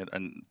pounding on it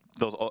and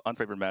those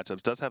unfavored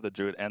matchups, does have the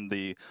Druid and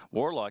the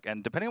Warlock,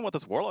 and depending on what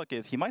this Warlock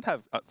is, he might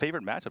have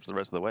favored matchups the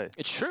rest of the way.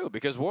 It's true,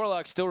 because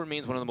Warlock still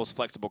remains one of the most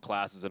flexible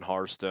classes in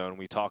Hearthstone.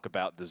 We talk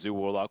about the Zoo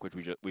Warlock, which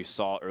we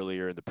saw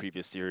earlier in the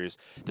previous series.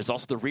 There's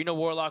also the Reno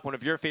Warlock, one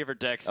of your favorite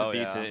decks that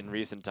beats it in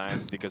recent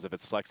times because of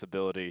its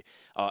flexibility.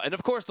 And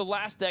of course, the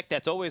last deck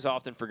that's always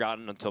often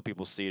forgotten until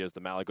people see it is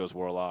the Malygos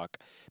Warlock.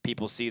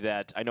 People see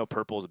that. I know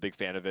Purple is a big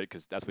fan of it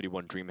because that's what he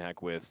won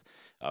DreamHack with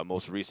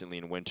most recently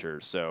in Winter.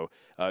 So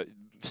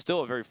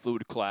still a very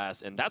fluid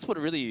class, and that's what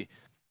really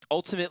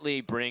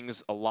ultimately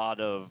brings a lot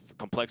of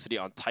complexity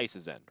on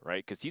Thijs's end,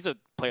 right? Because he's a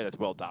player that's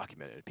well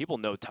documented. People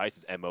know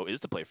Thijs's MO is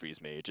to play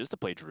Freeze Mage, is to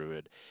play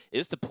Druid,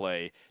 is to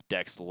play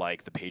decks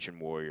like the Patron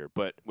Warrior.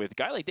 But with a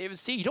guy like David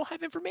C, you don't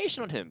have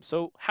information on him.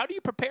 So how do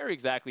you prepare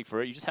exactly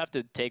for it? You just have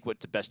to take what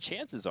the best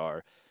chances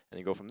are and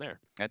then go from there.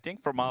 I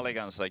think for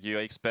Mulligans, like you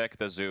expect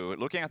the Zoo.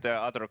 Looking at the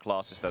other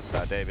classes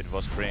that David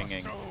was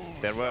bringing,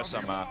 there were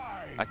some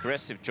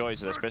aggressive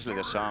choices, especially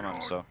the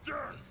Shaman. So.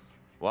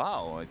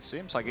 Wow, it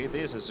seems like it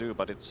is a Zoo,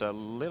 but it's a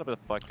little bit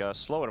like a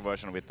slower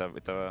version with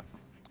the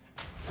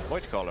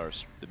Void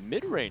Colors. The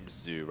mid-range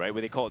Zoo, right?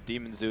 Where they call it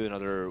Demon Zoo,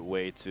 another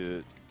way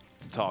to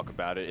talk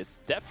about it. It's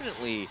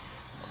definitely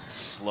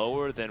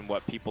slower than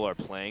what people are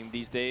playing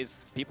these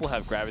days. People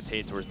have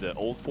gravitated towards the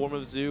old form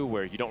of Zoo,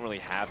 where you don't really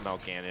have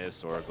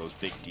Mal'Ganis or those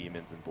big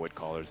demons and Void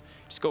Callers.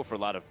 Just go for a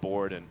lot of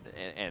board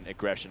and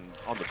aggression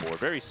on the board.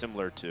 Very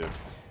similar to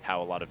how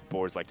a lot of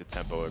boards like to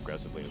tempo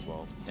aggressively as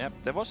well. Yep,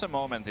 there was a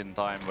moment in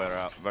time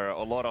where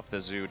a lot of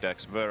the Zoo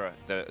decks were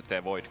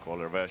the Void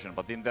Caller version,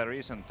 but in the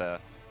recent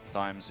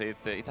times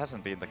it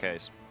hasn't been the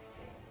case.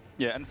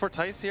 Yeah, and for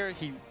Thijs here,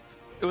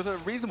 it was a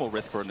reasonable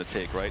risk for him to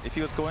take, right? If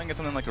he was going against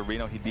something like a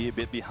Reno, he'd be a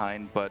bit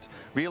behind, but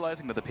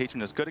realizing that the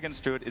Patron is good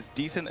against Druid is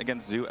decent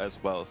against Zoo as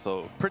well.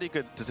 So pretty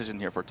good decision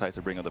here for Thijs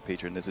to bring out the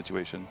Patron in this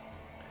situation.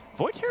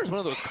 Void Terror is one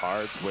of those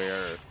cards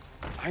where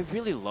I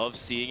really love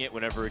seeing it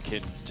whenever it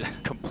can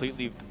just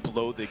completely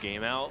blow the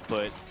game out,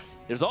 but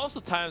there's also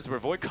times where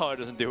Void Caller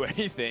doesn't do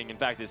anything. In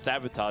fact, it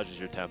sabotages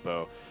your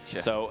tempo.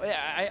 Yeah. So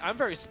I'm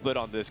very split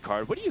on this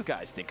card. What do you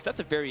guys think? Because that's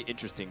a very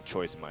interesting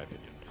choice in my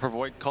opinion. For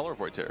Void Caller or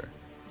Void Terror?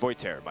 Void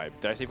Terror.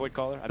 Did I say Void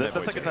Caller? That's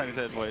the second time you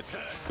said Void.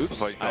 Oops,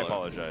 Void I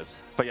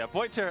apologize. But yeah,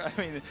 Void Terror,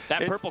 I mean...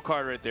 That purple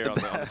card right there on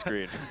the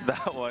screen.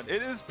 That one.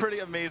 It is pretty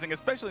amazing,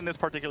 especially in this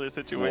particular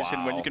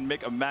situation when you can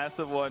make a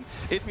massive one.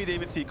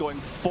 itsmedavidc going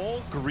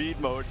full greed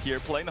mode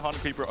here, playing the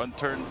Haunted Creeper on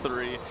turn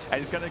 3,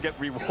 and he's going to get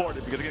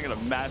rewarded because he's going to get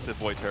a massive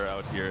Void Terror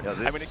out here. Yeah,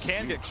 I mean, it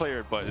can get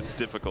cleared, but it's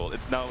difficult.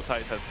 Now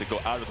Thijs has to go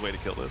out of his way to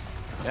kill this.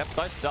 Yep,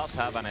 Thijs does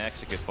have an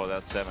execute for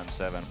that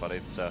 7-7, but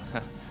it's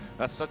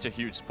that's such a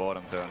huge spot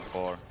on turn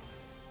 4.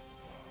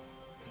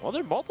 Well,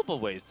 there are multiple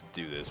ways to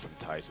do this from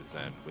Thijs's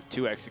end. With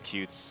 2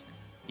 executes,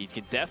 he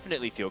can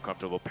definitely feel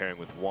comfortable pairing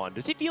with 1.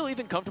 Does he feel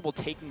even comfortable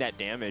taking that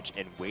damage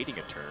and waiting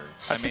a turn?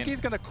 I think he's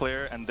going to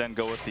clear and then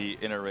go with the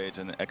Inner Rage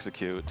and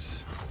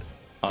execute.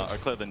 Or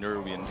clear the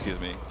Nerubian,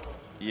 excuse me.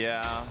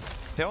 Yeah,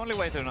 the only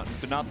way to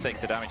not take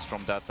the damage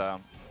from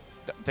that,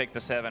 take the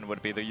 7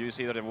 would be to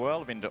use either the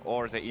Whirlwind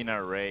or the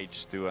Inner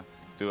Rage to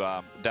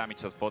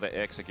damage that for the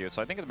execute. So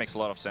I think it makes a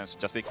lot of sense.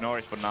 Just ignore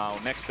it for now.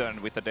 Next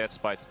turn with the Death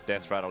Spite,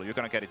 Death Rattle, you're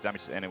going to get it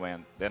damaged anyway,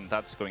 and then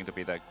that's going to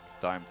be the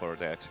time for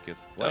the execute.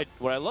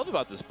 What I love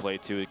about this play,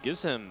 too, it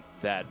gives him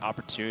that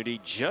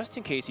opportunity just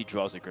in case he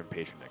draws a Grim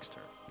Patron next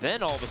turn.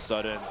 Then all of a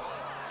sudden,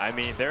 I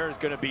mean, there's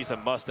going to be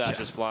some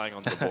mustaches flying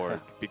on the board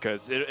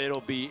because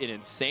it'll be an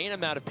insane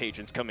amount of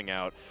patrons coming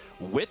out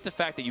with the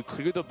fact that you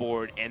clear the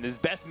board and his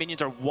best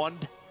minions are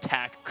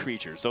one-tack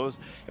creatures. So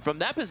from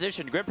that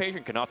position, Grim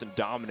Patron can often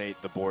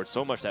dominate the board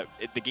so much that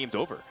the game's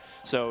over.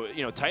 So,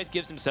 you know, Thijs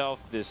gives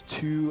himself this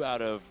 2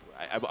 out of,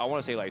 I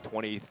want to say like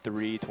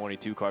 23,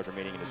 22 cards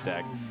remaining in his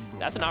deck.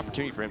 That's an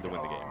opportunity for him to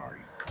win the game.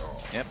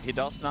 Yep, he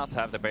does not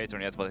have the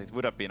Patron yet, but it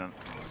would have been an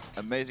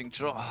amazing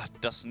draw.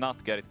 Does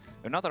not get it.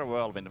 Another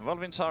Whirlwind.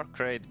 Whirlwinds are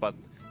great, but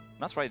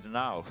not right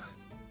now.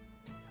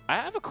 I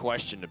have a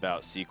question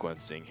about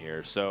sequencing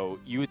here. So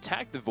you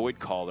attack the Void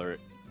Caller,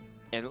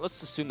 and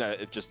let's assume that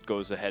it just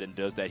goes ahead and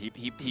does that.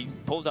 He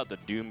pulls out the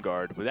Doom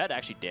Guard. Would that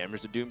actually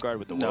damage the Doom Guard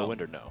with the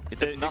Whirlwind or no? It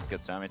did not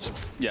get damaged.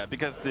 Yeah,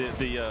 because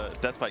the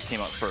Death Spite came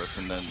out first,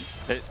 and then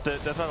the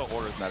Death Rattle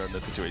orders matter in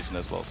this situation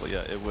as well. So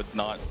yeah, it would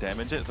not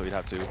damage it, so you'd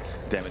have to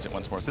damage it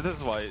once more. So this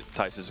is why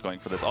Thijs is going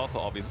for this. Also,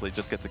 obviously,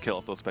 just gets to kill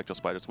off those Spectral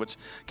Spiders, which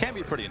can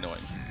be pretty annoying.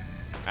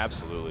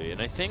 Absolutely,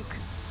 and I think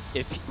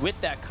with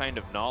that kind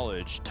of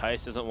knowledge,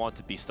 Thijs doesn't want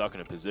to be stuck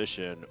in a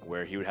position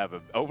where he would have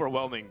an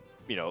overwhelming,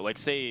 you know, like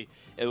say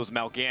it was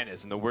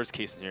Mal'Ganis in the worst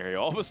case scenario.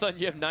 All of a sudden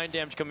you have 9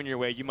 damage coming your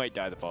way, you might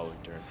die the following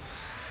turn.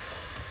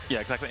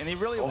 Yeah, exactly. And he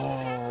really...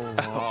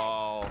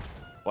 Oh,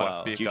 what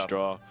a big huge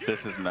draw.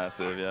 This is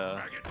massive,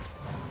 yeah.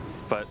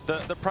 But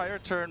the prior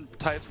turn,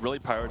 Thijs really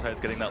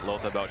prioritized getting that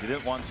Loatheb out. He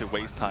didn't want to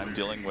waste time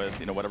dealing with,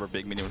 you know, whatever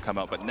big minion would come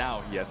out, but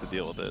now he has to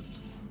deal with it.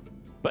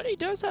 But he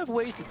does have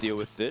ways to deal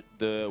with it.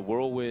 The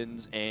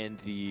Whirlwinds and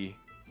the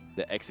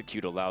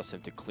Execute allows him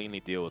to cleanly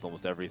deal with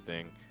almost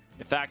everything.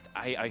 In fact,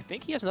 I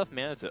think he has enough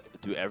mana to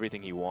do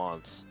everything he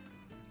wants.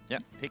 Yeah,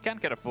 he can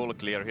get a full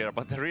clear here,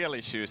 but the real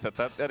issue is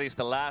that is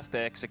the last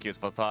execute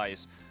for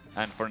Thijs.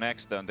 And for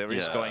next turn, there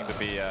is going to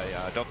be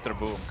a Dr.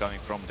 Boom coming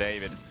from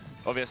David.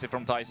 Obviously,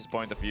 from Thijs'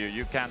 point of view,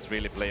 you can't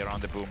really play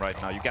around the Boom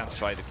right now. You can't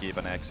try to keep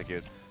an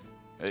execute.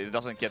 It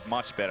doesn't get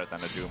much better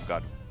than a Doom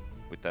God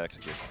with the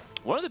execute.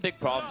 One of the big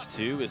problems,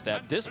 too, is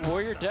that this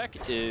Warrior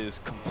deck is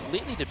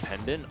completely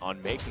dependent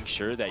on making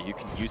sure that you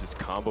can use its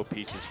combo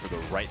pieces for the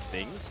right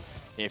things.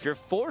 And if you're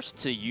forced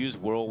to use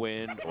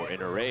Whirlwind or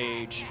Inner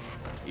Rage,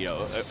 you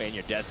know, and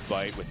your Death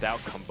Spite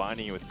without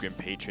combining it with Grim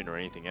Patron or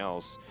anything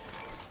else,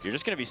 you're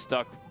just going to be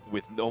stuck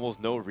with almost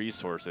no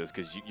resources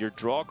because your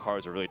draw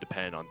cards are really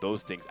dependent on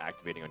those things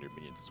activating on your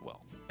minions as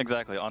well.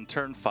 Exactly. On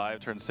turn 5,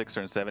 turn 6,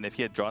 turn 7, if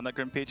he had drawn that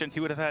Grim Patron, he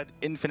would have had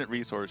infinite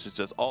resources,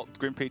 just all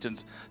Grim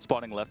Patrons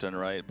spawning left and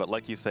right. But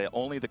like you say,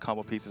 only the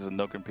combo pieces and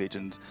no Grim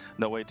Patrons,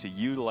 no way to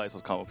utilize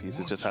those combo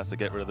pieces, just has to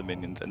get rid of the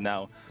minions. And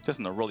now, just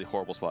in a really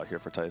horrible spot here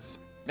for Thijs.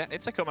 Yeah,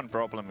 it's a common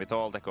problem with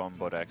all the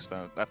combo decks.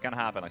 That can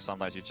happen. Like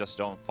sometimes you just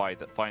don't find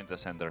the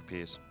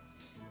centerpiece.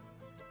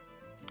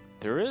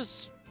 There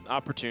is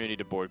opportunity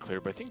to board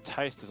clear, but I think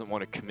Thijs doesn't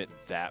want to commit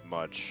that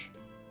much.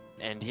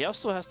 And he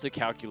also has to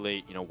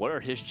calculate, you know, what are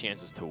his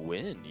chances to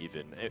win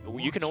even.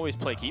 You can always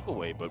play keep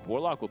away, but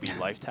Warlock will be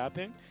life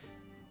tapping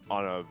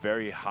on a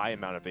very high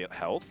amount of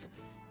health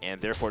and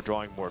therefore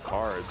drawing more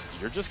cards.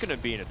 You're just going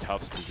to be in a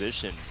tough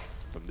position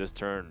from this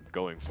turn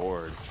going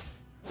forward.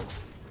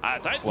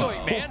 Thijs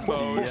going man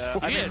mode.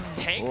 Yeah. He had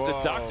tanked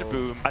the Dr.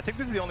 Boom. I think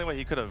this is the only way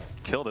he could have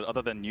killed it,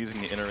 other than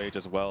using the Inner Rage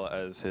as well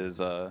as his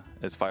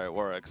Fire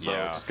Warwick. So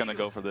just gonna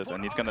go for this,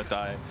 and he's gonna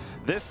die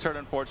this turn,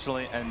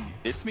 unfortunately. And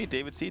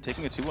itsmedavidc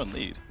taking a 2-1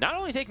 lead. Not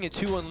only taking a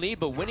 2-1 lead,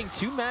 but winning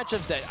 2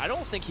 matchups that I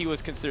don't think he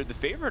was considered the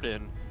favorite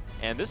in.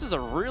 And this is a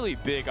really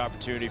big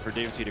opportunity for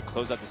davidc to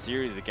close out the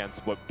series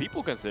against what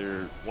people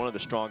consider one of the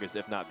strongest,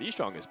 if not the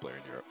strongest player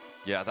in Europe.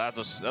 Yeah, that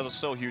was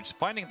so huge.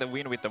 Finding the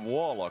win with the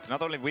Warlock,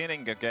 not only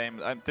winning a game,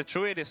 the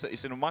Druid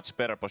is in a much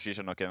better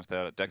position against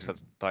the decks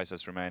that Thijs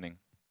is remaining.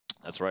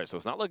 That's right. So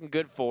it's not looking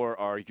good for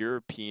our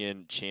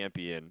European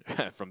champion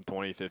from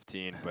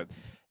 2015, but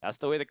that's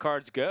the way the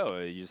cards go.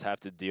 You just have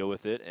to deal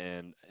with it,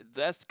 and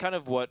that's kind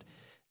of what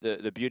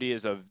the beauty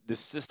is of this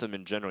system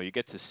in general. You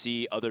get to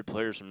see other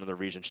players from other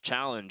regions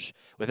challenge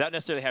without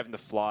necessarily having to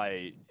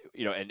fly,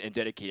 you know, and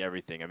dedicate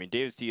everything. I mean,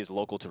 davidc is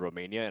local to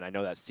Romania, and I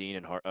know that scene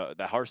in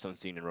that Hearthstone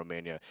scene in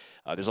Romania.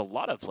 There's a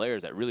lot of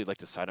players that really like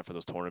to sign up for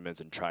those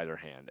tournaments and try their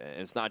hand. And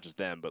it's not just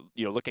them, but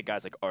you know, look at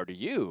guys like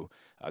RDU,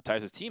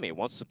 Thijs' teammate.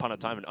 Once upon a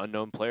time, an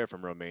unknown player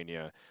from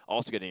Romania,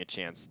 also getting a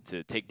chance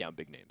to take down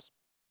big names.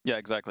 Yeah,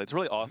 exactly. It's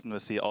really awesome to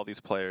see all these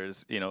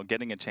players, you know,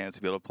 getting a chance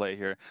to be able to play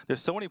here. There's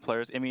so many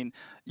players. I mean,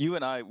 you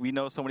and I, we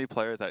know so many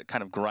players that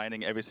kind of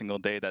grinding every single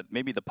day that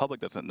maybe the public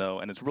doesn't know,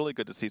 and it's really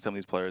good to see some of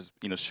these players,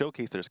 you know,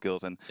 showcase their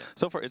skills. And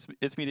so far,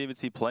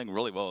 itsmedavidc playing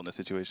really well in this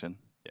situation.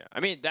 Yeah, I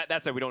mean,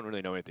 that said, we don't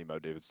really know anything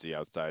about davidc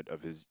outside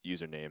of his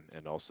username,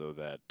 and also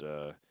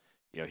that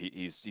you know,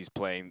 he's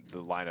playing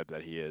the lineup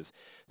that he is.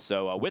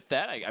 So with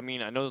that, I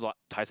mean, I know Thijs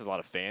has a lot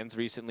of fans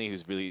recently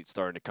who's really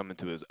starting to come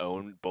into his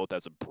own, both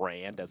as a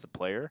brand, as a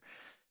player.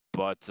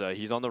 But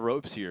he's on the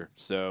ropes here.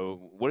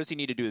 So what does he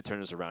need to do to turn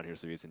this around here,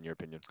 Thijs, in your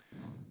opinion?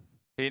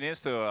 He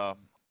needs to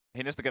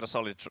get a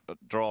solid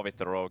draw with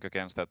the Rogue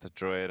against that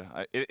Druid.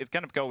 It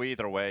can go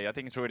either way. I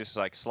think Druid is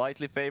like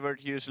slightly favored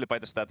usually by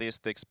the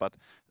statistics, but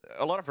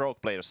a lot of Rogue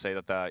players say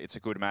that it's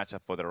a good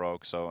matchup for the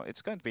Rogue. So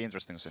it's going to be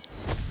interesting to see.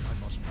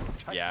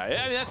 Yeah,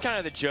 I mean, that's kind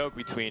of the joke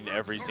between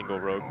every single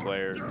Rogue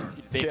player.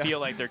 They feel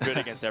like they're good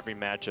against every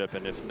matchup,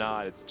 and if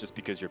not, it's just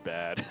because you're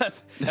bad.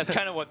 That's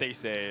kind of what they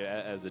say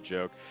as a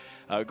joke.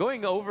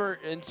 Going over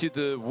into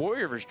the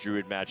Warrior vs.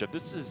 Druid matchup,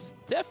 this is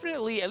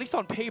definitely, at least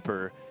on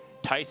paper,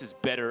 Thijs'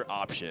 better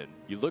option.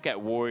 You look at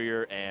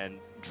Warrior and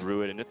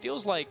Druid, and it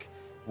feels like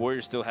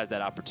Warrior still has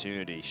that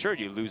opportunity. Sure,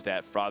 you lose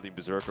that Frothing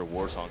Berserker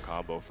Warsong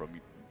combo from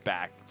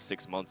back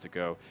 6 months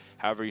ago.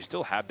 However, you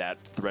still have that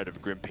threat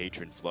of Grim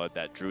Patron Flood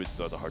that Druid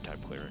still has a hard time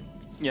clearing.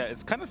 Yeah,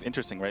 it's kind of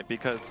interesting, right?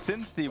 Because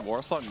since the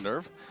Warsong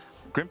nerf,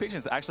 Grim Patron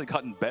has actually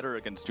gotten better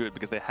against Druid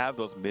because they have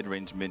those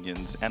mid-range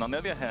minions. And on the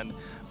other hand,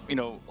 you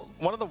know,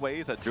 one of the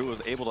ways that Druid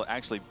was able to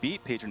actually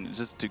beat Patron is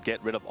just to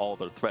get rid of all of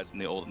their threats in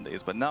the olden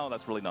days. But now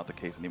that's really not the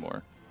case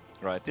anymore.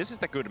 Right, this is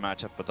the good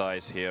matchup for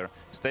Thijs here.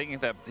 He's taking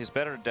his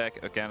better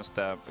deck against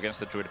the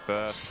Druid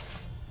first,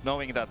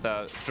 knowing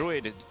that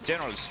Druid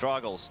generally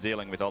struggles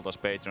dealing with all those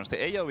patrons. The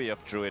AoE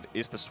of Druid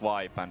is the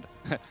swipe, and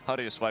how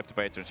do you swipe the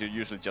patrons? You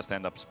usually just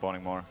end up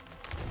spawning more.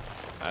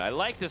 I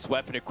like this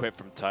weapon equip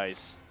from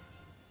Thijs.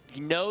 He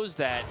knows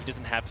that he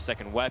doesn't have a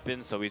second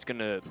weapon, so he's going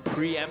to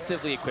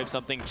preemptively equip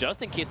something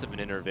just in case of an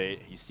Innervate.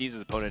 He sees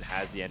his opponent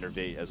has the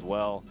Innervate as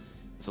well.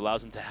 This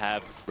allows him to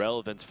have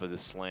relevance for the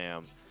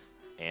slam.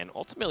 And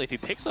ultimately, if he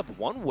picks up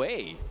one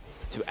way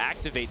to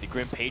activate the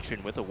Grim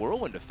Patron with a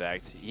Whirlwind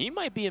effect, he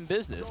might be in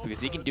business because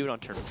he can do it on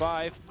turn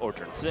 5 or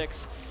turn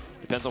 6.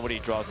 Depends on what he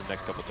draws in the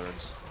next couple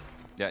turns.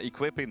 Yeah,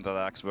 equipping the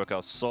axe worked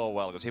out so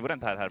well because he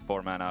wouldn't have had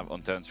 4 mana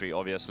on turn 3,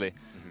 obviously.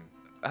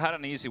 had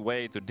an easy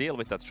way to deal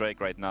with that Drake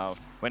right now.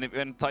 When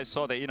Thijs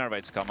saw the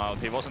innervates come out,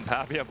 he wasn't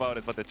happy about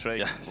it, but the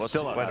Drake was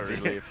still quite a happy.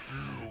 relief.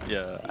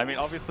 Yeah, I mean,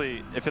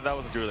 obviously, if that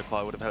was a Druid of the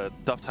Claw, I would have had a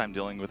tough time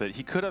dealing with it.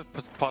 He could have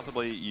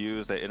possibly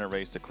used the inner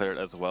race to clear it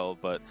as well,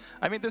 but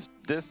I mean, this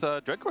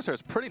Dread Corsair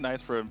is pretty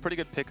nice for him, pretty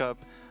good pickup.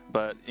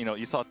 But you know,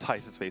 you saw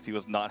Thijs' face; he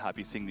was not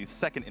happy seeing the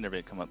second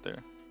innervate come out there.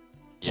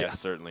 Yeah,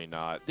 certainly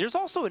not. There's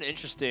also an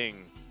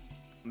interesting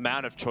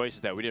amount of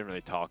choices that we didn't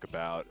really talk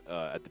about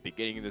at the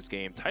beginning of this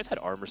game. Thijs had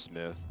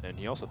Armorsmith, and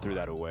he also threw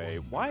that away.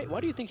 Why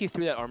do you think he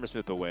threw that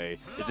Armorsmith away?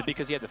 Is it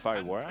because he had the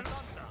Fiery War Axe?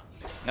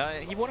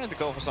 He wanted to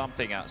go for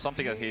something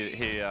that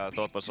he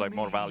thought was like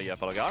more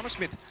valuable. Like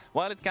Armorsmith,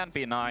 while it can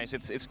be nice,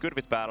 it's good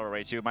with Battle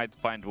Rage. You might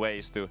find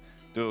ways to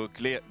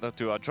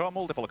draw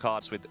multiple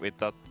cards with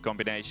that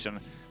combination.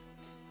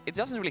 It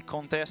doesn't really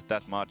contest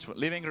that much.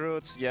 Living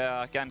Roots,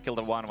 yeah, can kill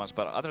the 1/1s,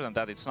 but other than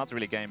that, it's not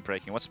really game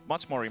breaking. What's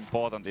much more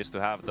important is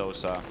to have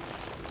those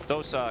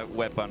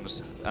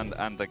weapons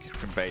and the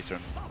Grim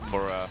Patron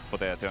for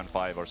their turn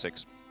 5 or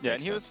 6. Yeah,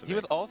 and he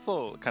was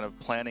also kind of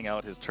planning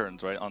out his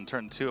turns, right? On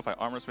turn 2, if I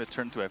Armorsmith,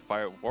 turn 2, I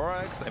fire War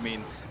Axe. I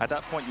mean, at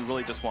that point, you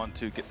really just want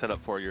to get set up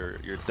for your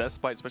Death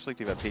Spite, especially if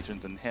you have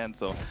patrons in hand.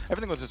 So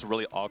everything was just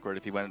really awkward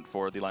if he went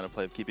for the line of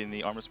play of keeping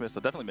the Armorsmith. So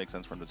it definitely makes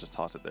sense for him to just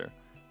toss it there.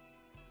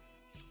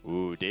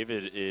 Ooh,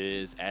 David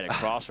is at a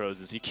crossroads.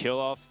 Does he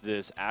kill off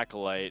this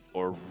Acolyte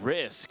or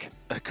risk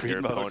your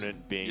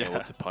opponent being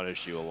able to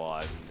punish you a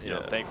lot? And, you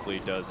know, thankfully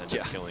he does end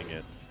up killing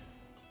it.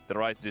 The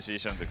right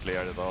decision to clear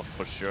it off,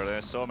 for sure.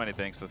 There's so many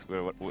things that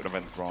would have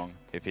went wrong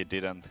if he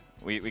didn't.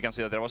 We can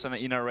see that there was an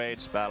Inner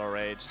Rage, Battle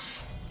Rage.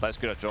 Thijs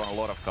could have drawn a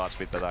lot of cards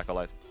with that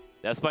Acolyte.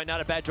 That's probably not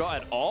a bad draw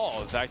at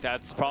all. In fact,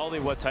 that's probably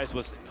what Thijs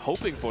was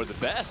hoping for the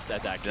best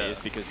at that case,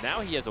 because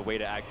now he has a way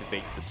to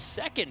activate the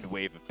second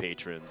wave of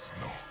patrons.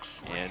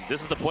 And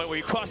this is the point where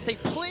you cross and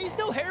say, please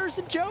no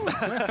Harrison Jones!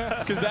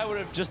 Because that would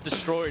have just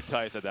destroyed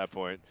Thijs at that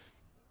point.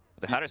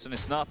 The Harrison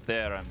is not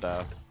there,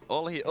 and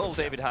all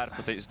David had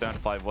for his turn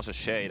 5 was a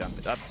Shade, and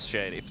that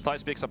Shade, if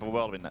Thijs picks up a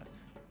Whirlwind,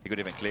 he could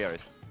even clear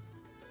it.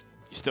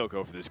 You still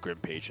go for this Grim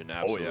Patron,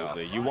 absolutely. Oh,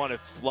 yeah. You want to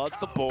flood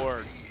the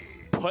board,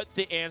 put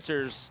the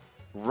answers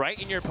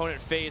right in your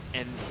opponent's face,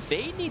 and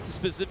they need to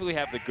specifically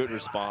have the good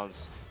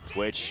response,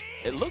 which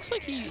it looks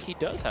like he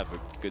does have a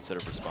good set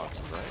of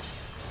responses, right?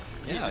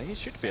 Yeah, he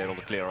should be able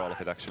to clear all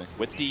of it, actually.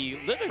 With the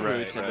Living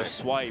Roots and the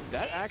swipe,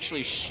 that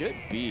actually should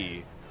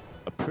be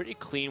a pretty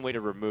clean way to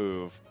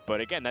remove.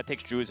 But again, that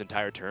takes Drew's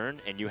entire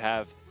turn, and you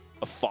have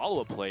a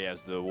follow-up play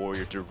as the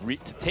Warrior to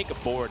take a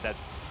board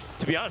that's,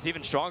 to be honest,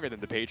 even stronger than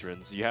the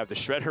Patrons. You have the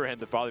Shredder and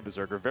the Folly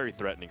Berserker, very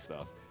threatening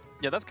stuff.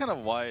 Yeah, that's kind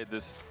of why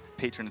this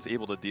Patron is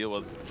able to deal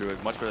with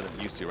Druid much better than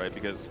it used to, right?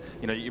 Because,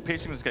 you know, your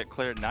patrons get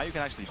cleared, now you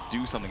can actually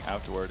do something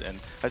afterward. And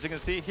as you can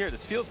see here,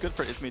 this feels good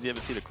for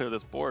itsmedavidc to clear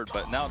this board,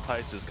 but now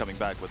Thijs is coming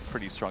back with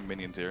pretty strong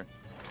minions here.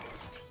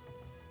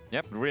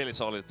 Yep, really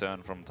solid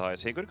turn from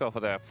Thijs. He could go for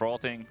the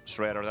Frothing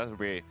Shredder, that would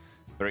be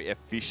very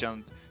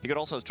efficient. He could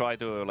also try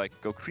to like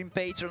go Grim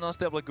Patron on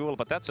Stable Ghoul,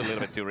 but that's a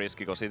little bit too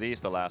risky because it is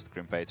the last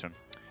Grim Patron.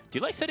 Do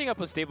you like setting up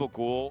a Stable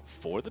Ghoul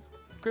for the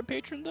Grim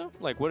Patron though?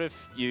 Like, what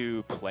if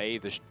you play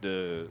the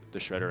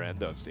Shredder and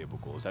the Unstable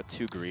Ghoul? Is that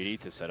too greedy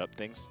to set up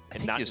things?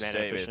 And not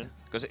mana efficient?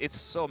 Because it's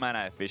so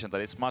mana efficient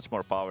that it's much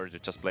more power to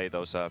just play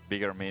those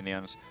bigger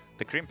minions.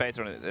 The Grim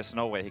Patron, there's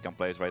no way he can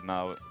play it right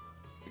now,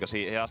 because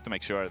he has to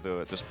make sure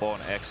to spawn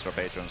extra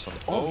patrons.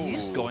 On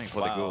he's going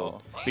for the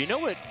Ghoul. But you know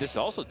what this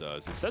also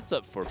does? It sets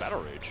up for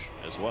Battle Rage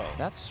as well.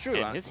 That's true.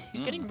 And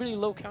he's getting really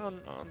low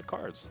count on the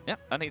cards. Yeah,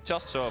 and he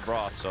just saw a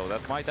Wrath, so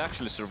that might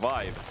actually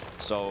survive.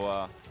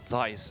 So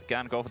Thijs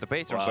can go for the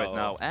patrons right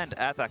now and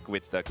attack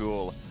with the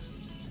Ghoul.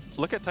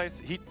 Look at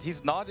Thijs,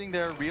 he's nodding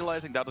there,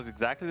 realizing that was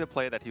exactly the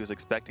play that he was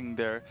expecting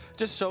there.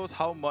 Just shows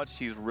how much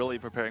he's really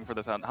preparing for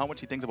this and how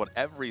much he thinks about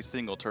every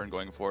single turn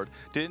going forward.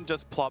 Didn't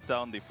just plop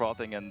down the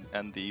Frothing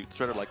and the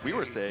Shredder like we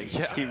were saying.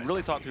 Yeah. He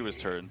really thought through his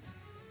turn.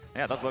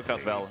 Yeah, that worked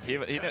out well. He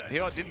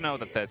didn't know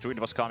that the Druid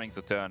was coming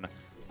to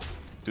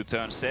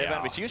turn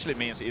 7, which usually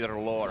means either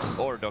Lore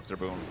or Dr.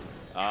 Boom.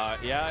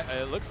 Yeah,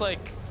 it looks like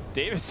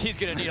David's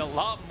going to need a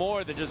lot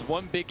more than just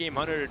one big game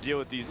hunter to deal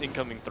with these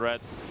incoming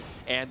threats.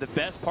 And the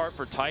best part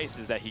for Thijs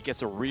is that he gets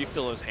to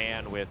refill his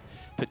hand with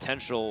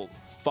potential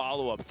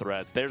follow-up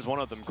threats. There's one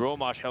of them,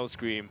 Grommash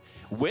Hellscream,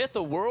 with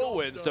a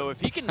Whirlwind. So if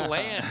he can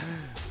land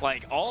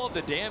like all of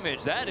the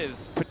damage, that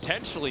is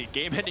potentially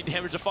game-ending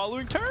damage the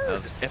following turn.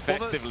 That's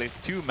effectively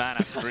 2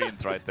 mana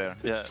sprint right there.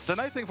 Yeah, the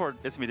nice thing for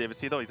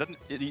itsmedavidc though,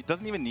 he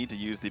doesn't even need to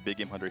use the big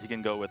game hunter. He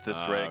can go with this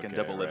Drake and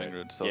double Living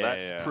Roots. So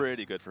that's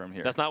pretty good for him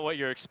here. That's not what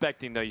you're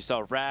expecting though. You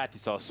saw Wrath, you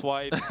saw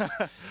Swipes,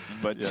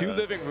 but 2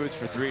 Living Roots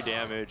for 3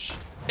 damage.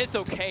 It's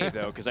okay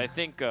though, because I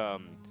think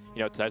you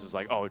know, Thijs was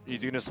like, oh,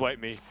 he's gonna swipe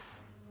me.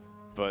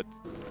 But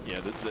yeah,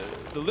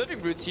 the Living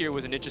Roots here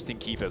was an interesting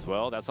keep as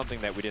well. That's something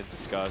that we didn't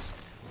discuss.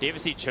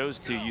 DavidC chose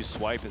to use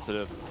Swipe instead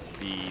of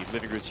the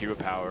Living Roots hero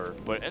power,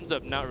 but ends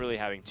up not really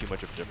having too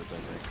much of a difference, I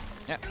think.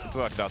 Yeah, it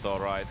worked out all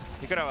right.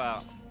 He could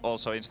have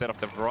also, instead of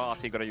the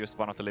Wrath, he could have used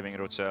one of the Living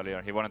Roots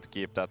earlier. He wanted to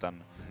keep that,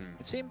 and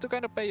it seemed to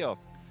kind of pay off.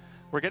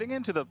 We're getting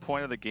into the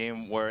point of the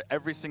game where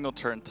every single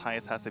turn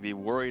Thijs has to be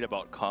worried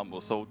about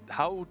combos. So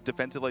how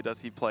defensively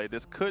does he play?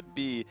 This could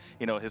be,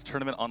 you know, his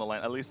tournament on the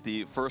line, at least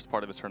the first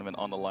part of his tournament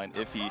on the line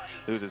if he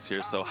loses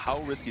here. So how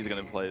risky is he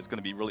going to play? It's going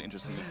to be really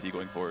interesting to see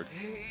going forward.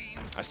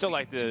 I still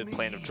like the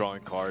plan of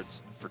drawing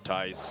cards for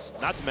Thijs.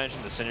 Not to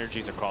mention the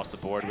synergies across the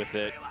board with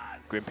it.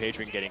 Grim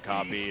Patron getting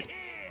copied.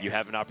 You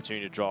have an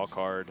opportunity to draw a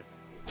card.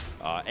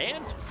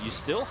 And you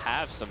still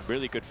have some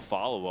really good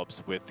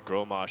follow-ups with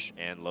Gromosh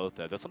and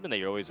Lothar. That's something that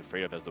you're always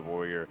afraid of as the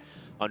warrior.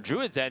 On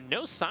Druid's end,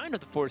 no sign of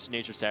the Force of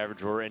Nature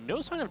Savage Roar and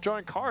no sign of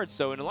drawing cards,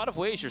 so in a lot of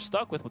ways you're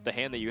stuck with the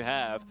hand that you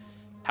have.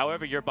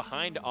 However, you're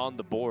behind on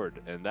the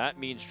board, and that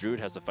means Druid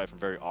has to fight from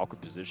a very awkward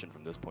position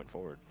from this point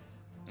forward.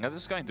 Now, this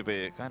is going to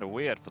be kind of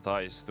weird for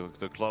Thijs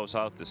to close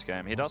out this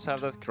game. He does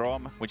have that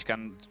Chrome, which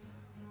can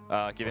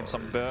give him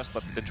some burst,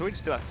 but the Druid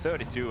still at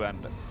 32,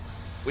 and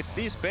with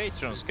these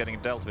patrons getting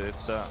dealt with,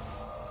 it's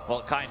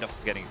well, kind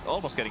of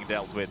almost getting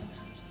dealt with.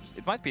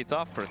 It might be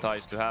tough for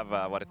Thijs to have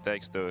what it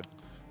takes to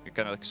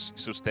kind of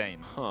sustain.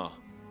 Huh.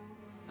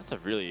 That's a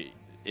really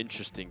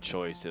interesting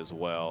choice as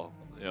well.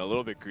 You know, a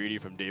little bit greedy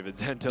from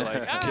David's end to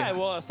like,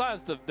 well,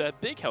 aside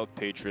that big health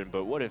patron,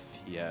 but what if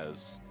he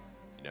has,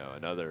 you know,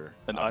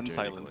 an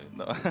unsilenced?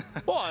 No.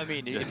 Well, I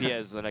mean, if he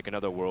has like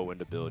another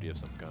whirlwind ability of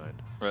some kind.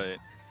 Right.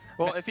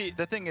 Well,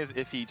 the thing is,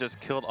 if he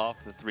just killed off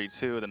the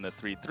 3-2, then the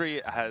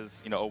 3-3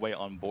 has, you know, a way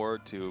on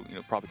board to, you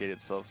know, propagate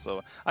itself.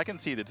 So I can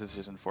see the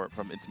decision from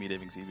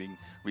itsmedavidc being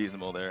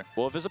reasonable there.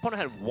 Well, if his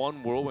opponent had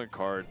one whirlwind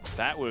card,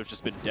 that would have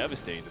just been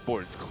devastating. The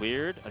board is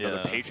cleared,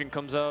 another patron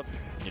comes up,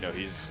 you know,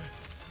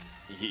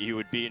 he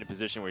would be in a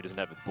position where he doesn't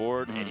have the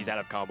board, and he's out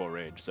of combo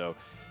range. So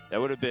that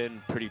would have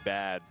been pretty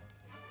bad.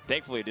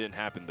 Thankfully, it didn't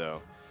happen,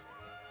 though.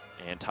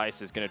 And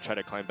Thijs is going to try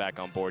to climb back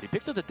on board. He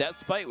picked up the Death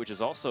Spite, which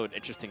is also an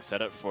interesting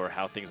setup for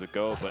how things would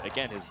go. But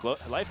again, his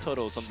life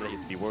total is something that he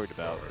has to be worried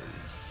about.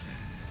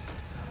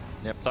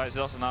 Yep, Thijs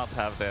does not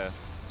have the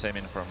same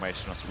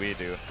information as we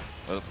do,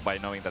 by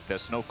knowing that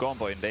there's no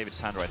combo in David's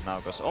hand right now,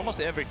 because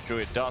almost every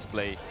Druid does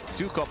play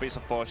 2 copies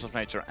of Force of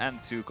Nature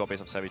and 2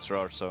 copies of Savage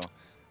Roar, so...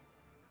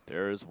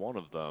 There's one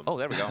of them. Oh,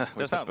 there we go.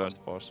 There's the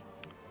first Force.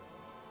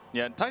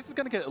 Yeah, Thijs is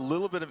going to get a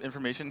little bit of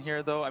information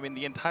here, though. I mean,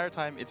 the entire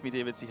time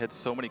itsmedavidc had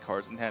so many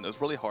cards in hand, it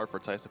was really hard for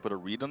Thijs to put a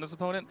read on his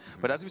opponent.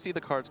 But as we see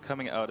the cards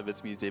coming out of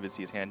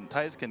itsmedavic's hand,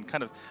 Thijs can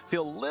kind of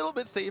feel a little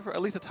bit safer,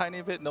 at least a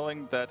tiny bit,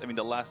 knowing that, I mean,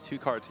 the last 2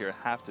 cards here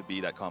have to be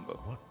that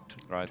combo.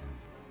 Right.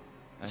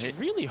 It's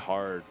really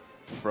hard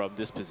from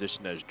this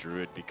position as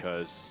Druid,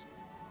 because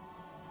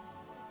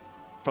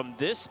from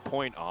this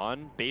point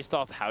on, based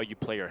off how you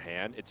play your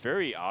hand, it's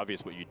very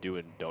obvious what you do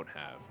and don't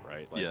have,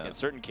 right? Like in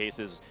certain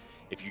cases,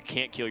 if you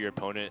can't kill your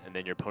opponent and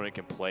then your opponent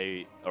can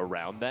play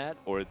around that,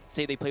 or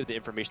say they play with the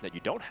information that you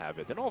don't have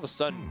it, then all of a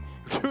sudden,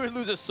 Druid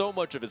loses so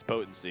much of his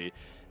potency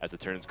as the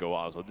turns go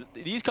on. So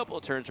these couple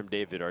of turns from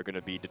David are going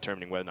to be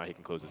determining whether or not he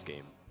can close this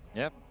game.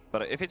 Yep,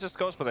 but if he just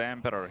goes for the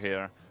Emperor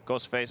here,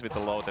 goes face with the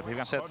Lothar, he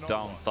can set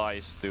down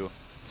Thijs to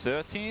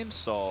 13,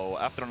 so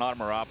after an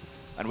armor up,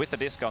 and with the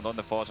discount on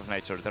the Force of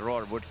Nature, the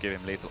Roar would give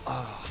him little.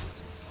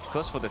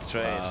 Goes for the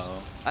trades.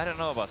 I don't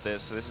know about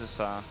this. This is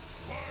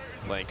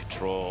playing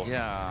control.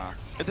 Yeah.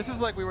 This is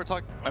like we were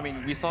talking, I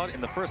mean, we saw it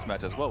in the first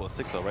match as well with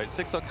 6-0, right?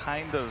 6-0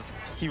 kind of,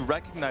 he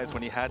recognized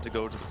when he had to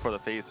go for the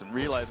face and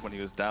realized when he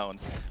was down.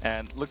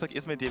 And looks like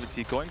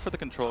itsmedavidc going for the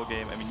control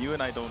game. I mean, you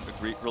and I don't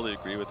really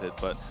agree with it,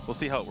 but we'll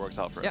see how it works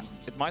out for him.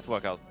 Yeah, it might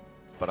work out,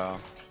 but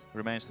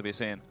remains to be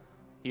seen.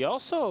 He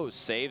also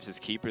saves his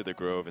Keeper the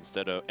Grove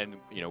instead of, and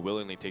you know,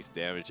 willingly takes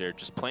damage there,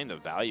 just playing the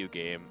value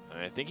game. And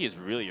I think he's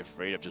really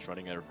afraid of just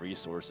running out of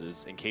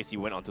resources in case he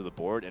went onto the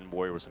board and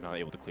Warrior was somehow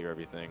able to clear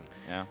everything.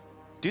 Yeah.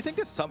 Do you think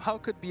this somehow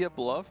could be a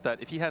bluff,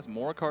 that if he has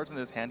more cards in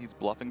his hand, he's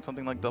bluffing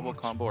something like double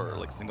combo or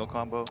like single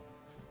combo?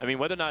 I mean,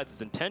 whether or not it's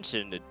his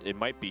intention, it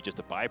might be just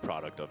a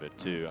byproduct of it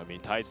too. I mean,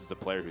 Thijs is a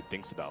player who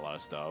thinks about a lot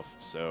of stuff.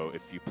 So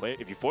if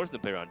you force him to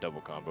play around double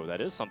combo, that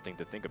is something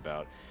to think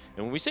about.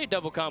 And when we say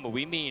double combo,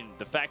 we mean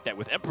the fact that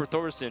with Emperor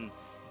Thorson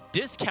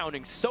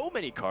discounting so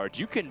many cards,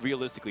 you can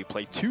realistically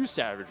play 2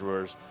 Savage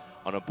Roars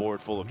on a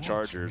board full of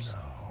Chargers.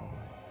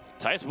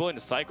 Thijs willing to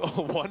cycle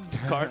 1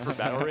 card for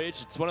Battle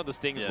Rage. It's one of those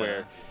things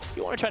where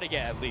you want to try to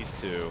get at least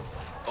 2.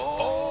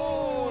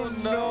 Oh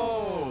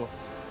no!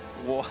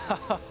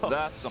 Wow.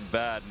 That's some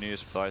bad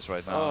news for Thijs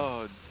right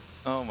now.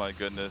 Oh my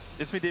goodness.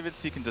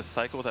 itsmedavidc can just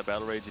cycle with that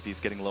Battle Rage if he's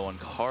getting low on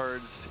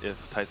cards.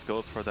 If Thijs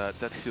goes for that,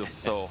 that feels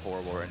so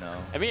horrible right now.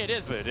 I mean, it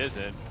is, but it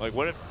isn't. Like,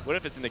 what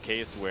if it's in the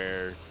case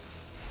where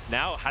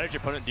now, how did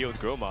your opponent deal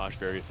with Gromosh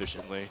very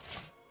efficiently?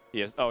 He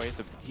has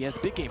a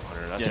big game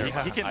hunter.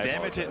 That's he can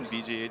damage it and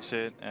BGH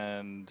it,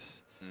 and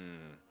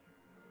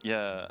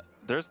yeah,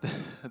 there's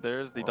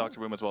the Dr.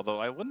 Boom as well. Though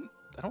I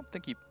don't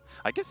think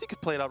I guess he could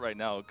play it out right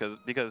now because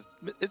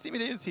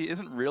itsmedavidc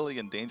isn't really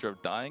in danger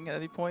of dying at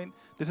any point.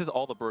 This is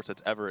all the burst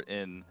that's ever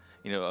in,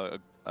 you know,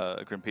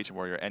 a Grim Patron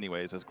Warrior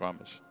anyways as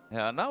Gromosh.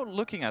 Yeah, now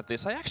looking at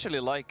this, I actually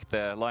like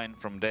the line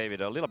from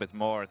David a little bit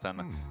more than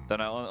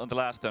on the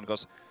last turn,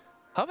 because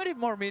how many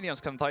more minions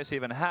can Thijs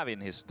even have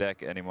in his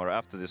deck anymore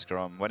after this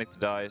Grom when it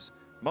dies?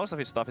 most of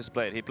his stuff is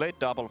played. He played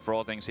double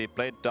Frothings, he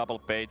played double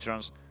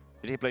Patrons.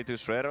 Did he play 2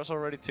 Shredders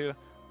already too?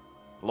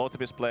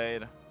 Lotip is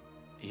played.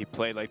 He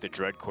played like the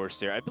Dread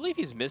Corsair. I believe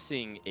he's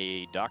missing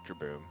a Dr.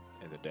 Boom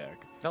in the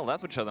deck. Well,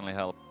 that would certainly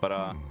help,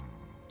 but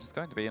it's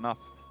going to be enough.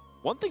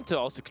 One thing to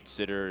also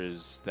consider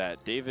is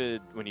that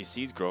David, when he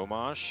sees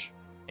Grommash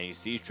and he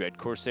sees Dread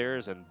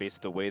Corsairs and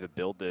basically the way the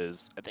build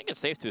is, I think it's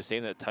safe to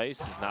assume that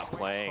Thijs is not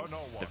playing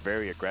the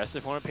very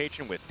aggressive one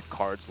Patron with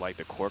cards like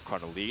the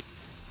Korkron Elite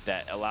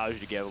that allows you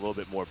to get a little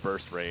bit more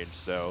burst range.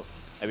 So,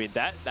 I mean,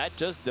 that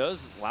just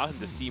does allow him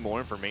to see more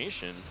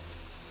information,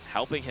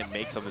 helping him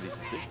make some of these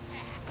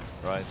decisions.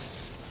 Right.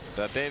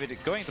 David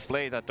going to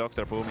play that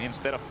Dr. Boom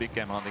instead of big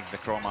game hunting the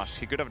Grommash.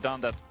 He could have done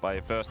that by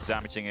first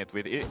damaging it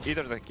with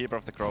either the Keeper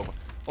of the Grove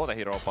or the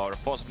Hero Power.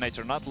 Force of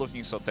Nature not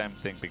looking so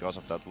tempting because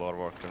of that Lore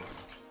Walker.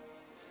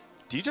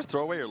 Do you just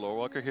throw away your Lore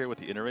Walker here with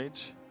the Inner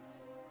Rage?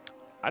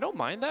 I don't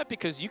mind that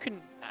because you can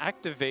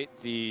activate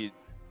the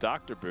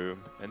Dr.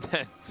 Boom and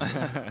then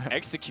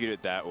execute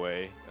it that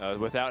way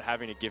without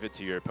having to give it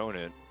to your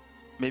opponent.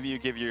 Maybe you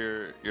give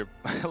your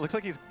it looks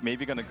like he's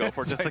maybe going to go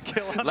for just a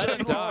kill. Let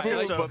him die.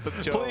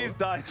 Please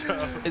die, Joe.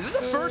 Is this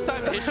the first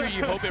time in history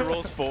you hope it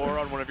rolls 4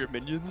 on one of your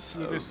minions?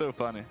 It is so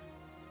funny.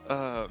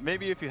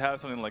 Maybe if you have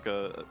something like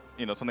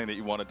something that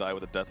you want to die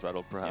with a Death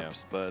Rattle,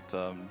 perhaps. Yeah.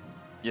 But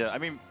yeah, I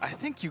mean, I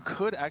think you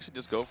could actually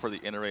just go for the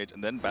Inner Rage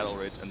and then Battle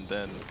Rage and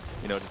then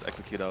just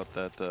execute out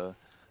that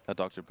that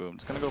Dr. Boom.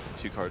 It's gonna go for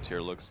 2 cards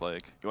here. Looks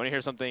like. You want to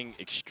hear something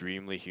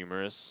extremely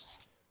humorous?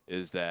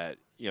 Is that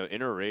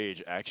Inner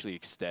Rage actually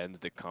extends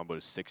the combo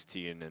to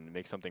 16 and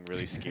makes something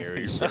really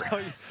scary for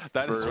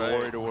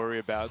Ori to worry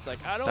about. It's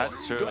like, I don't.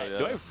 That's true. Do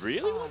I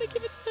really want to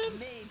give it to him?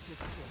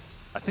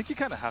 I think you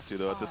kind of have to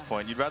though at this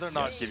point. You'd rather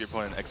not give your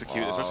opponent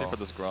execute, especially for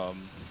this Grom.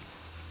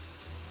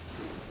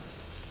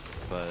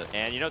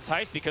 And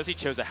Thijs, because he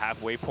chose a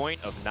halfway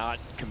point of not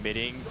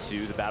committing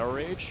to the Battle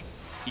Rage,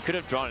 he could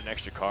have drawn an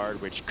extra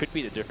card, which could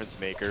be the difference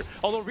maker.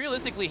 Although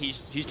realistically,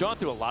 he's drawn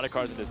through a lot of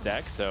cards in his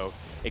deck, so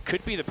it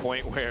could be the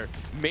point where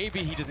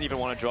maybe he doesn't even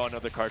want to draw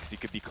another card because he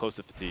could be close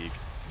to fatigue.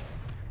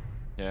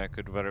 Yeah,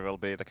 could very well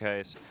be the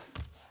case.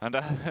 And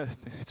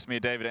it's me,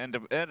 David,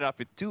 ended up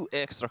with 2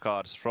 extra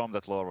cards from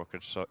that Lore Walker,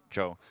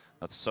 Joe.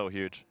 That's so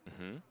huge.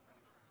 Mm-hmm.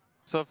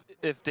 So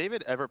if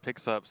David ever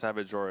picks up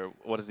Savage Roar,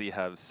 what does he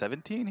have,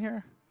 17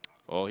 here?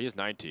 Well, he has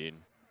 19.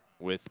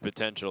 With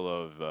potential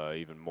of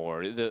even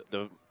more.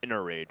 The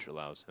Inner Rage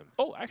allows him.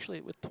 Oh, actually,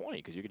 with 20,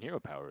 because you can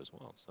Hero Power as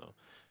well. So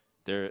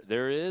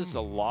there is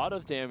a lot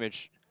of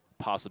damage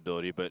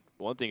possibility, but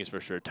one thing is for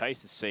sure,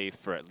 Thijs is safe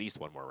for at least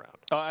 1 more round.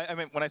 Oh, I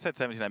mean, when I said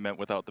 17, I meant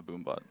without the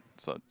Boom Bot.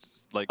 So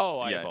just like. Oh,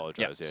 I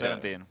apologize. Yeah,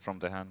 17 from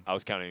the hand. I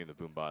was counting the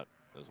Boom Bot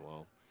as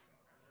well.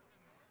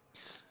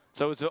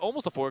 So it's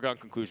almost a foregone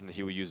conclusion that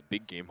he will use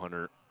Big Game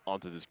Hunter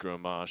onto this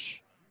Grommash.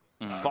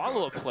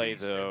 Follow-up play,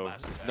 though,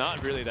 is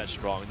not really that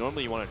strong.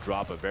 Normally, you want to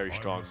drop a very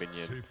strong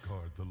minion.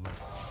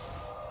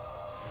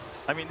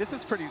 I mean, this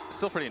is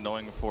still pretty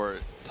annoying for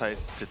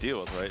Thijs to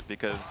deal with, right?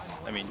 Because,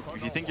 I mean,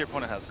 if you think your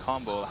opponent has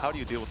combo, how do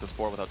you deal with this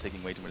 4 without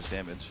taking way too much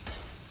damage?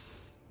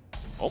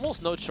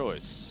 Almost no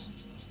choice,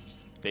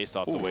 based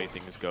off the way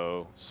things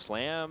go.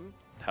 Slam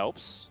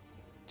helps.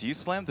 Do you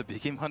slam the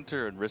Big Game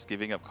Hunter and risk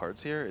giving up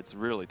cards here? It's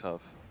really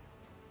tough.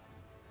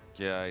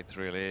 Yeah, it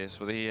really is.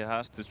 But he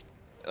has to...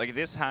 Like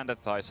this hand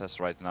that Thijs has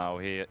right now,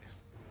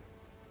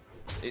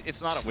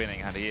 it's not a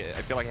winning hand.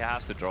 I feel like he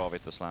has to draw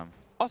with the slam.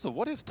 Also,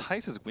 what is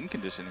Thijs' win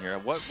condition here?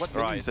 What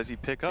minions does he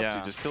pick up to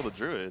just kill the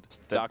Druid?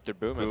 Dr.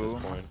 Boom at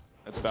this point.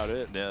 That's about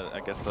it. Yeah, I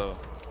guess so.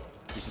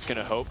 He's just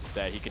gonna hope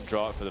that he can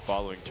draw it for the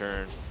following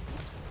turn.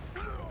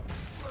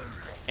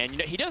 And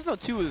he does know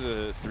 2 of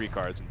the 3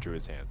 cards in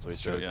Druid's hand.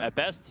 So at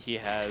best, he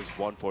has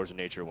 1 Force of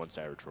Nature, 1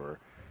 Savage Roar,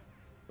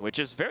 which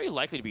is very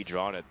likely to be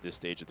drawn at this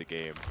stage of the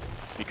game,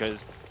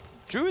 because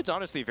Druid's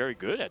honestly very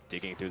good at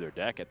digging through their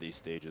deck at these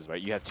stages,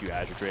 right? You have 2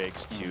 Azure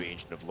Drakes, 2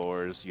 Ancient of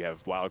Lores, you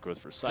have Wild Growth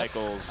for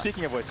Cycles.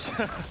 Speaking of which,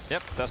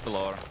 yep, that's the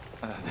lore.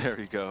 There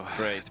we go.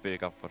 Great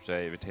pick up for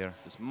David here.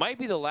 This might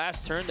be the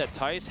last turn that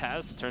Thijs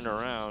has to turn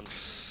around.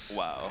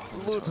 Wow.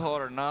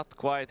 Luthor not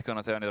quite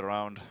gonna turn it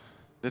around.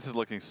 This is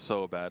looking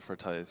so bad for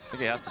Thijs. I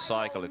think he has to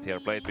cycle it here,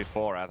 played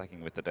before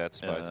attacking with the Death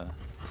Spite.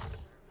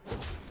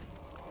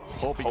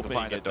 Hoping to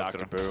find a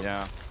Dr. Boom.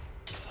 Yeah.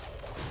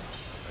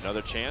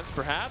 Another chance,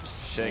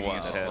 perhaps? Shaking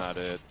his head. That's not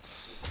it.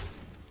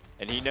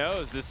 And he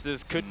knows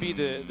this could be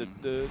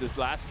this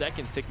last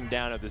seconds ticking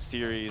down of the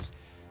series.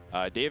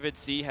 David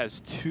C has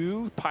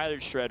 2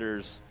 Pilot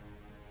Shredders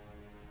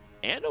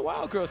and a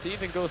Wild Growth to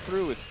even go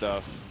through with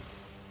stuff.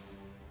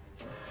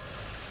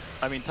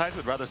 I mean, Thijs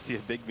would rather see a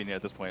big minion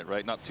at this point,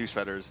 right? Not 2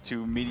 Shredders,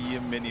 2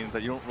 medium minions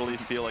that you don't really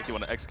feel like you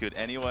want to execute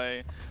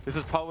anyway. This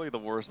is probably the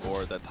worst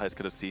board that Thijs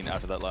could have seen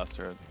after that last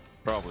turn.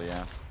 Probably,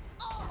 yeah.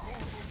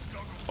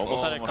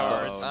 Almost out of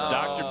cards.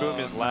 Dr. Boom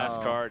is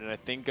last card, and I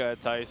think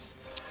Thijs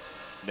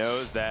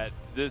knows that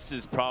this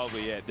is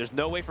probably it. There's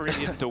no way for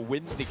him to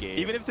win the game.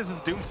 Even if this is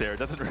Doomsayer, it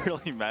doesn't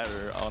really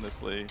matter,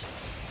 honestly.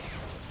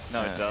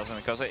 No, it doesn't,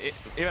 because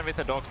even with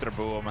the Dr.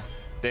 Boom,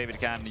 David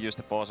can use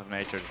the Force of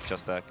Nature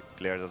just to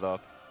clear that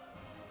off.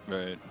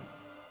 Right.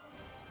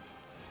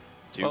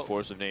 Two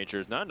Force of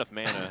Natures, not enough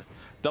mana.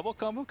 Double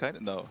combo? Kind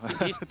of? No.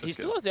 He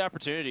still has the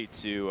opportunity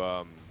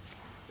to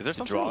Is there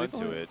something draw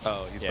lethal? into it.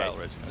 Oh, he's battle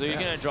raging. So you're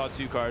going to draw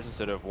 2 cards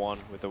instead of 1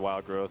 with the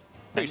Wild Growth.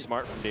 Pretty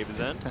smart from David's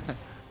end.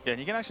 Yeah, and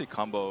he can actually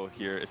combo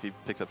here if he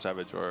picks up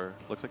Savage, or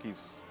looks like he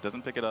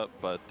doesn't pick it up,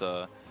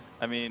 but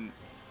I mean,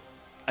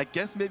 I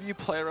guess maybe you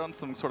play around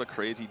some sort of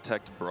crazy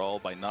tech brawl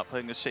by not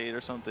playing a Shade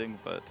or something,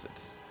 but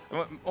it's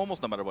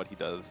almost no matter what he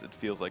does, it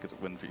feels like it's a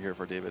win here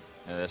for David.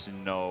 Yeah, there's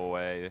no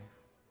way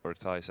for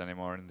Thijs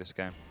anymore in this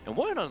game. And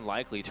what an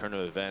unlikely turn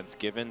of events,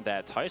 given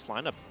that Thijs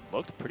lineup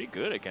looked pretty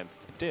good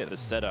against the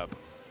setup.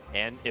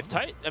 And if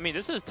Thijs, I mean,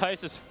 this is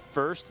Thijs'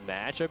 first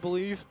match, I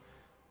believe.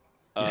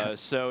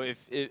 So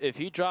if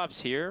he drops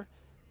here,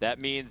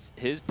 that means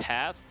his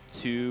path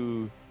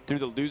through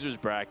the losers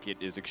bracket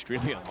is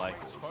extremely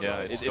unlikely. So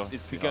yeah,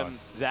 it's become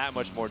that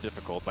much more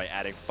difficult by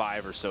adding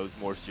 5 or so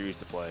more series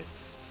to play.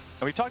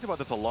 And we talked about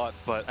this a lot,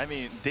 but I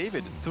mean,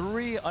 David,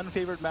 3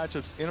 unfavored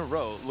matchups in a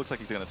row looks like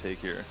he's going to take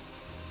here.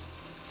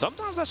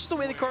 Sometimes that's just the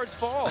way the cards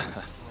fall.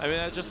 I mean,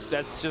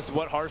 that's just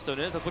what Hearthstone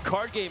is. That's what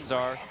card games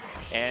are.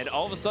 And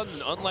all of a sudden,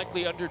 an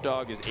unlikely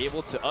underdog is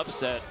able to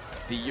upset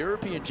the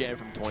European champ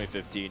from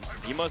 2015.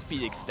 He must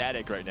be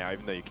ecstatic right now,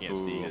 even though you can't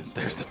see his.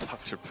 There's the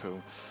Dr.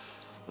 Pooh.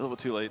 A little bit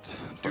too late.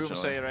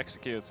 Doomsayer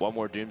execute. One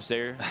more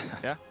Doomsayer.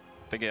 Yeah,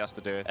 I think he has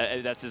to do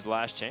it. That's his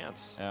last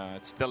chance. Yeah,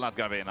 it's still not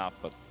going to be enough,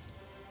 but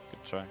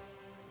good try.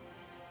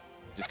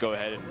 Just go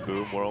ahead and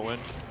boom,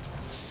 Whirlwind.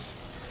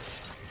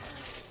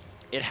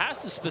 It has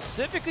to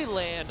specifically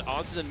land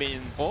onto the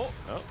minions. Oh,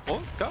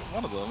 got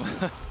one of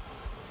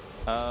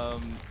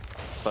them.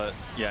 But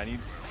yeah,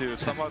 needs to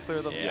somehow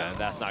clear them. Yeah,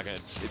 that's not going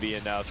to be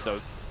enough.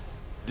 So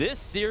this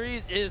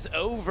series is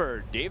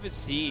over. David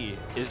C,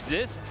 is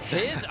this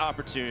his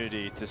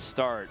opportunity to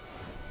start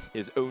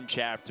his own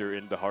chapter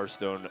in the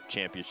Hearthstone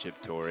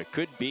Championship Tour? It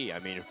could be. I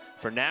mean,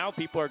 for now,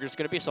 people are just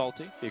going to be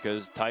salty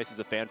because Thijs is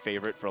a fan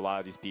favorite for a lot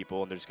of these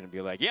people, and they're just going to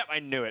be like, yep, I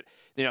knew it.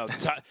 You know,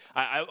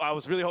 I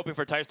was really hoping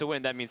for Thijs to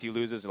win. That means he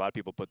loses. A lot of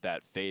people put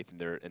that faith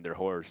in their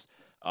horse.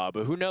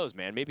 But who knows,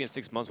 man? Maybe in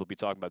 6 months we'll be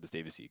talking about this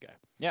David C guy.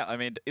 Yeah, I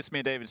mean, it's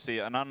me, David C,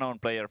 an unknown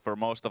player for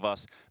most of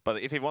us.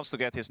 But if he wants to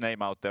get his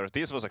name out there,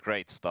 this was a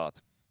great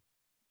start.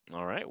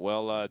 All right.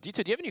 Well,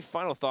 Dito, do you have any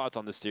final thoughts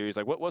on this series?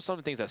 Like, what were some of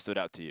the things that stood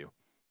out to you?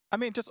 I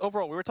mean, just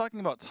overall, we were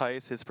talking about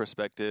Thijs, his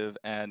perspective,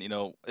 and, you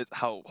know,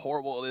 how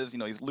horrible it is. You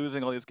know, he's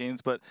losing all these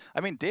games. But, I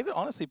mean, David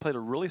honestly played a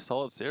really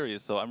solid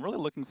series, so I'm really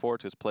looking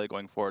forward to his play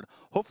going forward.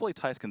 Hopefully,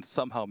 Thijs can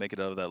somehow make it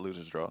out of that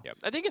loser's draw. Yeah,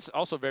 I think it's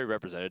also very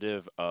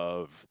representative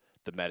of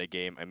the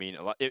metagame. I mean,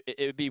 it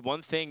would be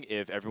one thing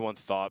if everyone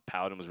thought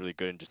Paladin was really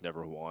good and just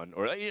never won.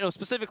 Or, you know,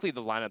 specifically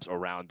the lineups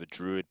around the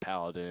Druid,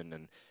 Paladin,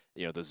 and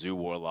you know, the Zoo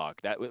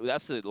Warlock.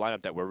 That's the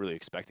lineup that we're really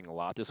expecting a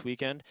lot this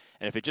weekend.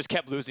 And if it just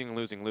kept losing and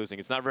losing and losing,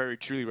 it's not very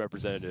truly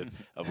representative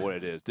of what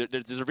it is.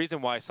 There's a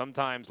reason why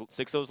sometimes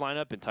 6-0's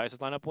lineup and Thijs'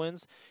 lineup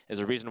wins. There's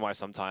a reason why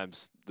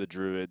sometimes the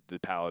Druid, the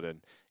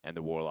Paladin, and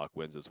the Warlock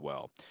wins as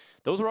well.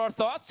 Those are our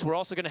thoughts. We're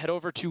also going to head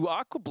over to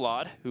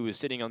Aquablad, who is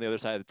sitting on the other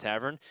side of the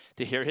tavern,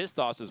 to hear his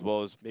thoughts as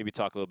well as maybe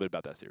talk a little bit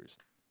about that series.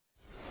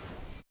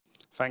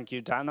 Thank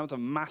you, Dan. That was a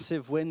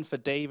massive win for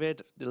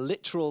David, the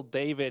literal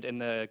David in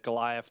the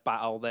Goliath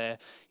battle there.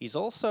 He's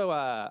also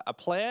a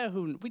player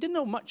who we didn't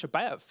know much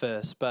about at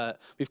first, but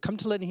we've come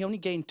to learn he only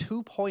gained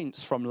 2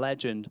 points from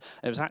Legend,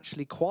 and was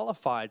actually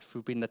qualified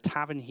for being the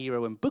Tavern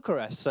Hero in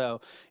Bucharest.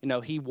 So, you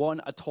know, he won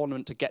a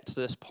tournament to get to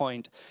this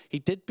point. He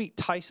did beat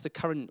Thijs, the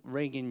current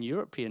reigning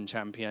European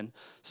champion.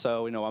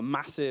 So, you know, a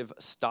massive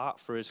start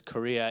for his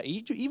career.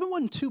 He even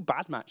won 2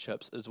 bad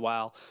matchups as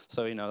well.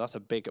 So, you know, that's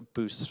a big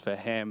boost for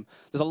him.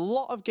 There's a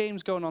lot of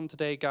games going on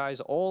today,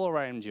 guys, all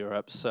around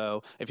Europe.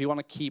 So if you want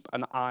to keep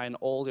an eye on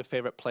all your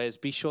favorite players,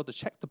 be sure to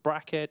check the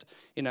bracket,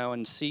 you know,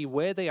 and see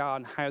where they are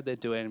and how they're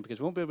doing, because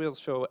we won't be able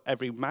to show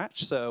every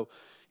match. So,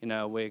 you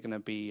know, we're going to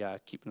be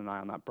keeping an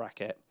eye on that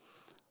bracket.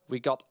 We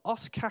got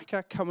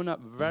Ostkaka coming up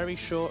very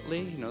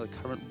shortly, you know, the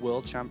current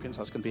world champion, so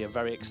that's going to be a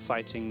very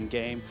exciting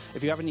game.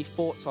 If you have any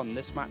thoughts on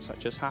this match that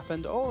just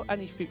happened or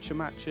any future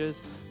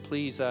matches,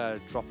 please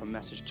drop a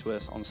message to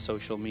us on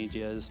social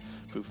medias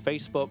through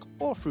Facebook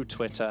or through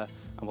Twitter,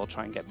 and we'll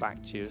try and get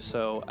back to you.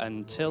 So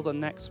until the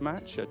next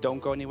match, don't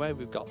go anywhere.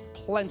 We've got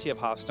plenty of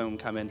Hearthstone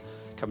coming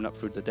up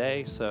through the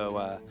day.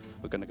 So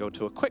we're going to go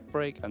to a quick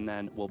break, and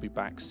then we'll be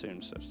back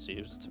soon. So see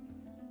you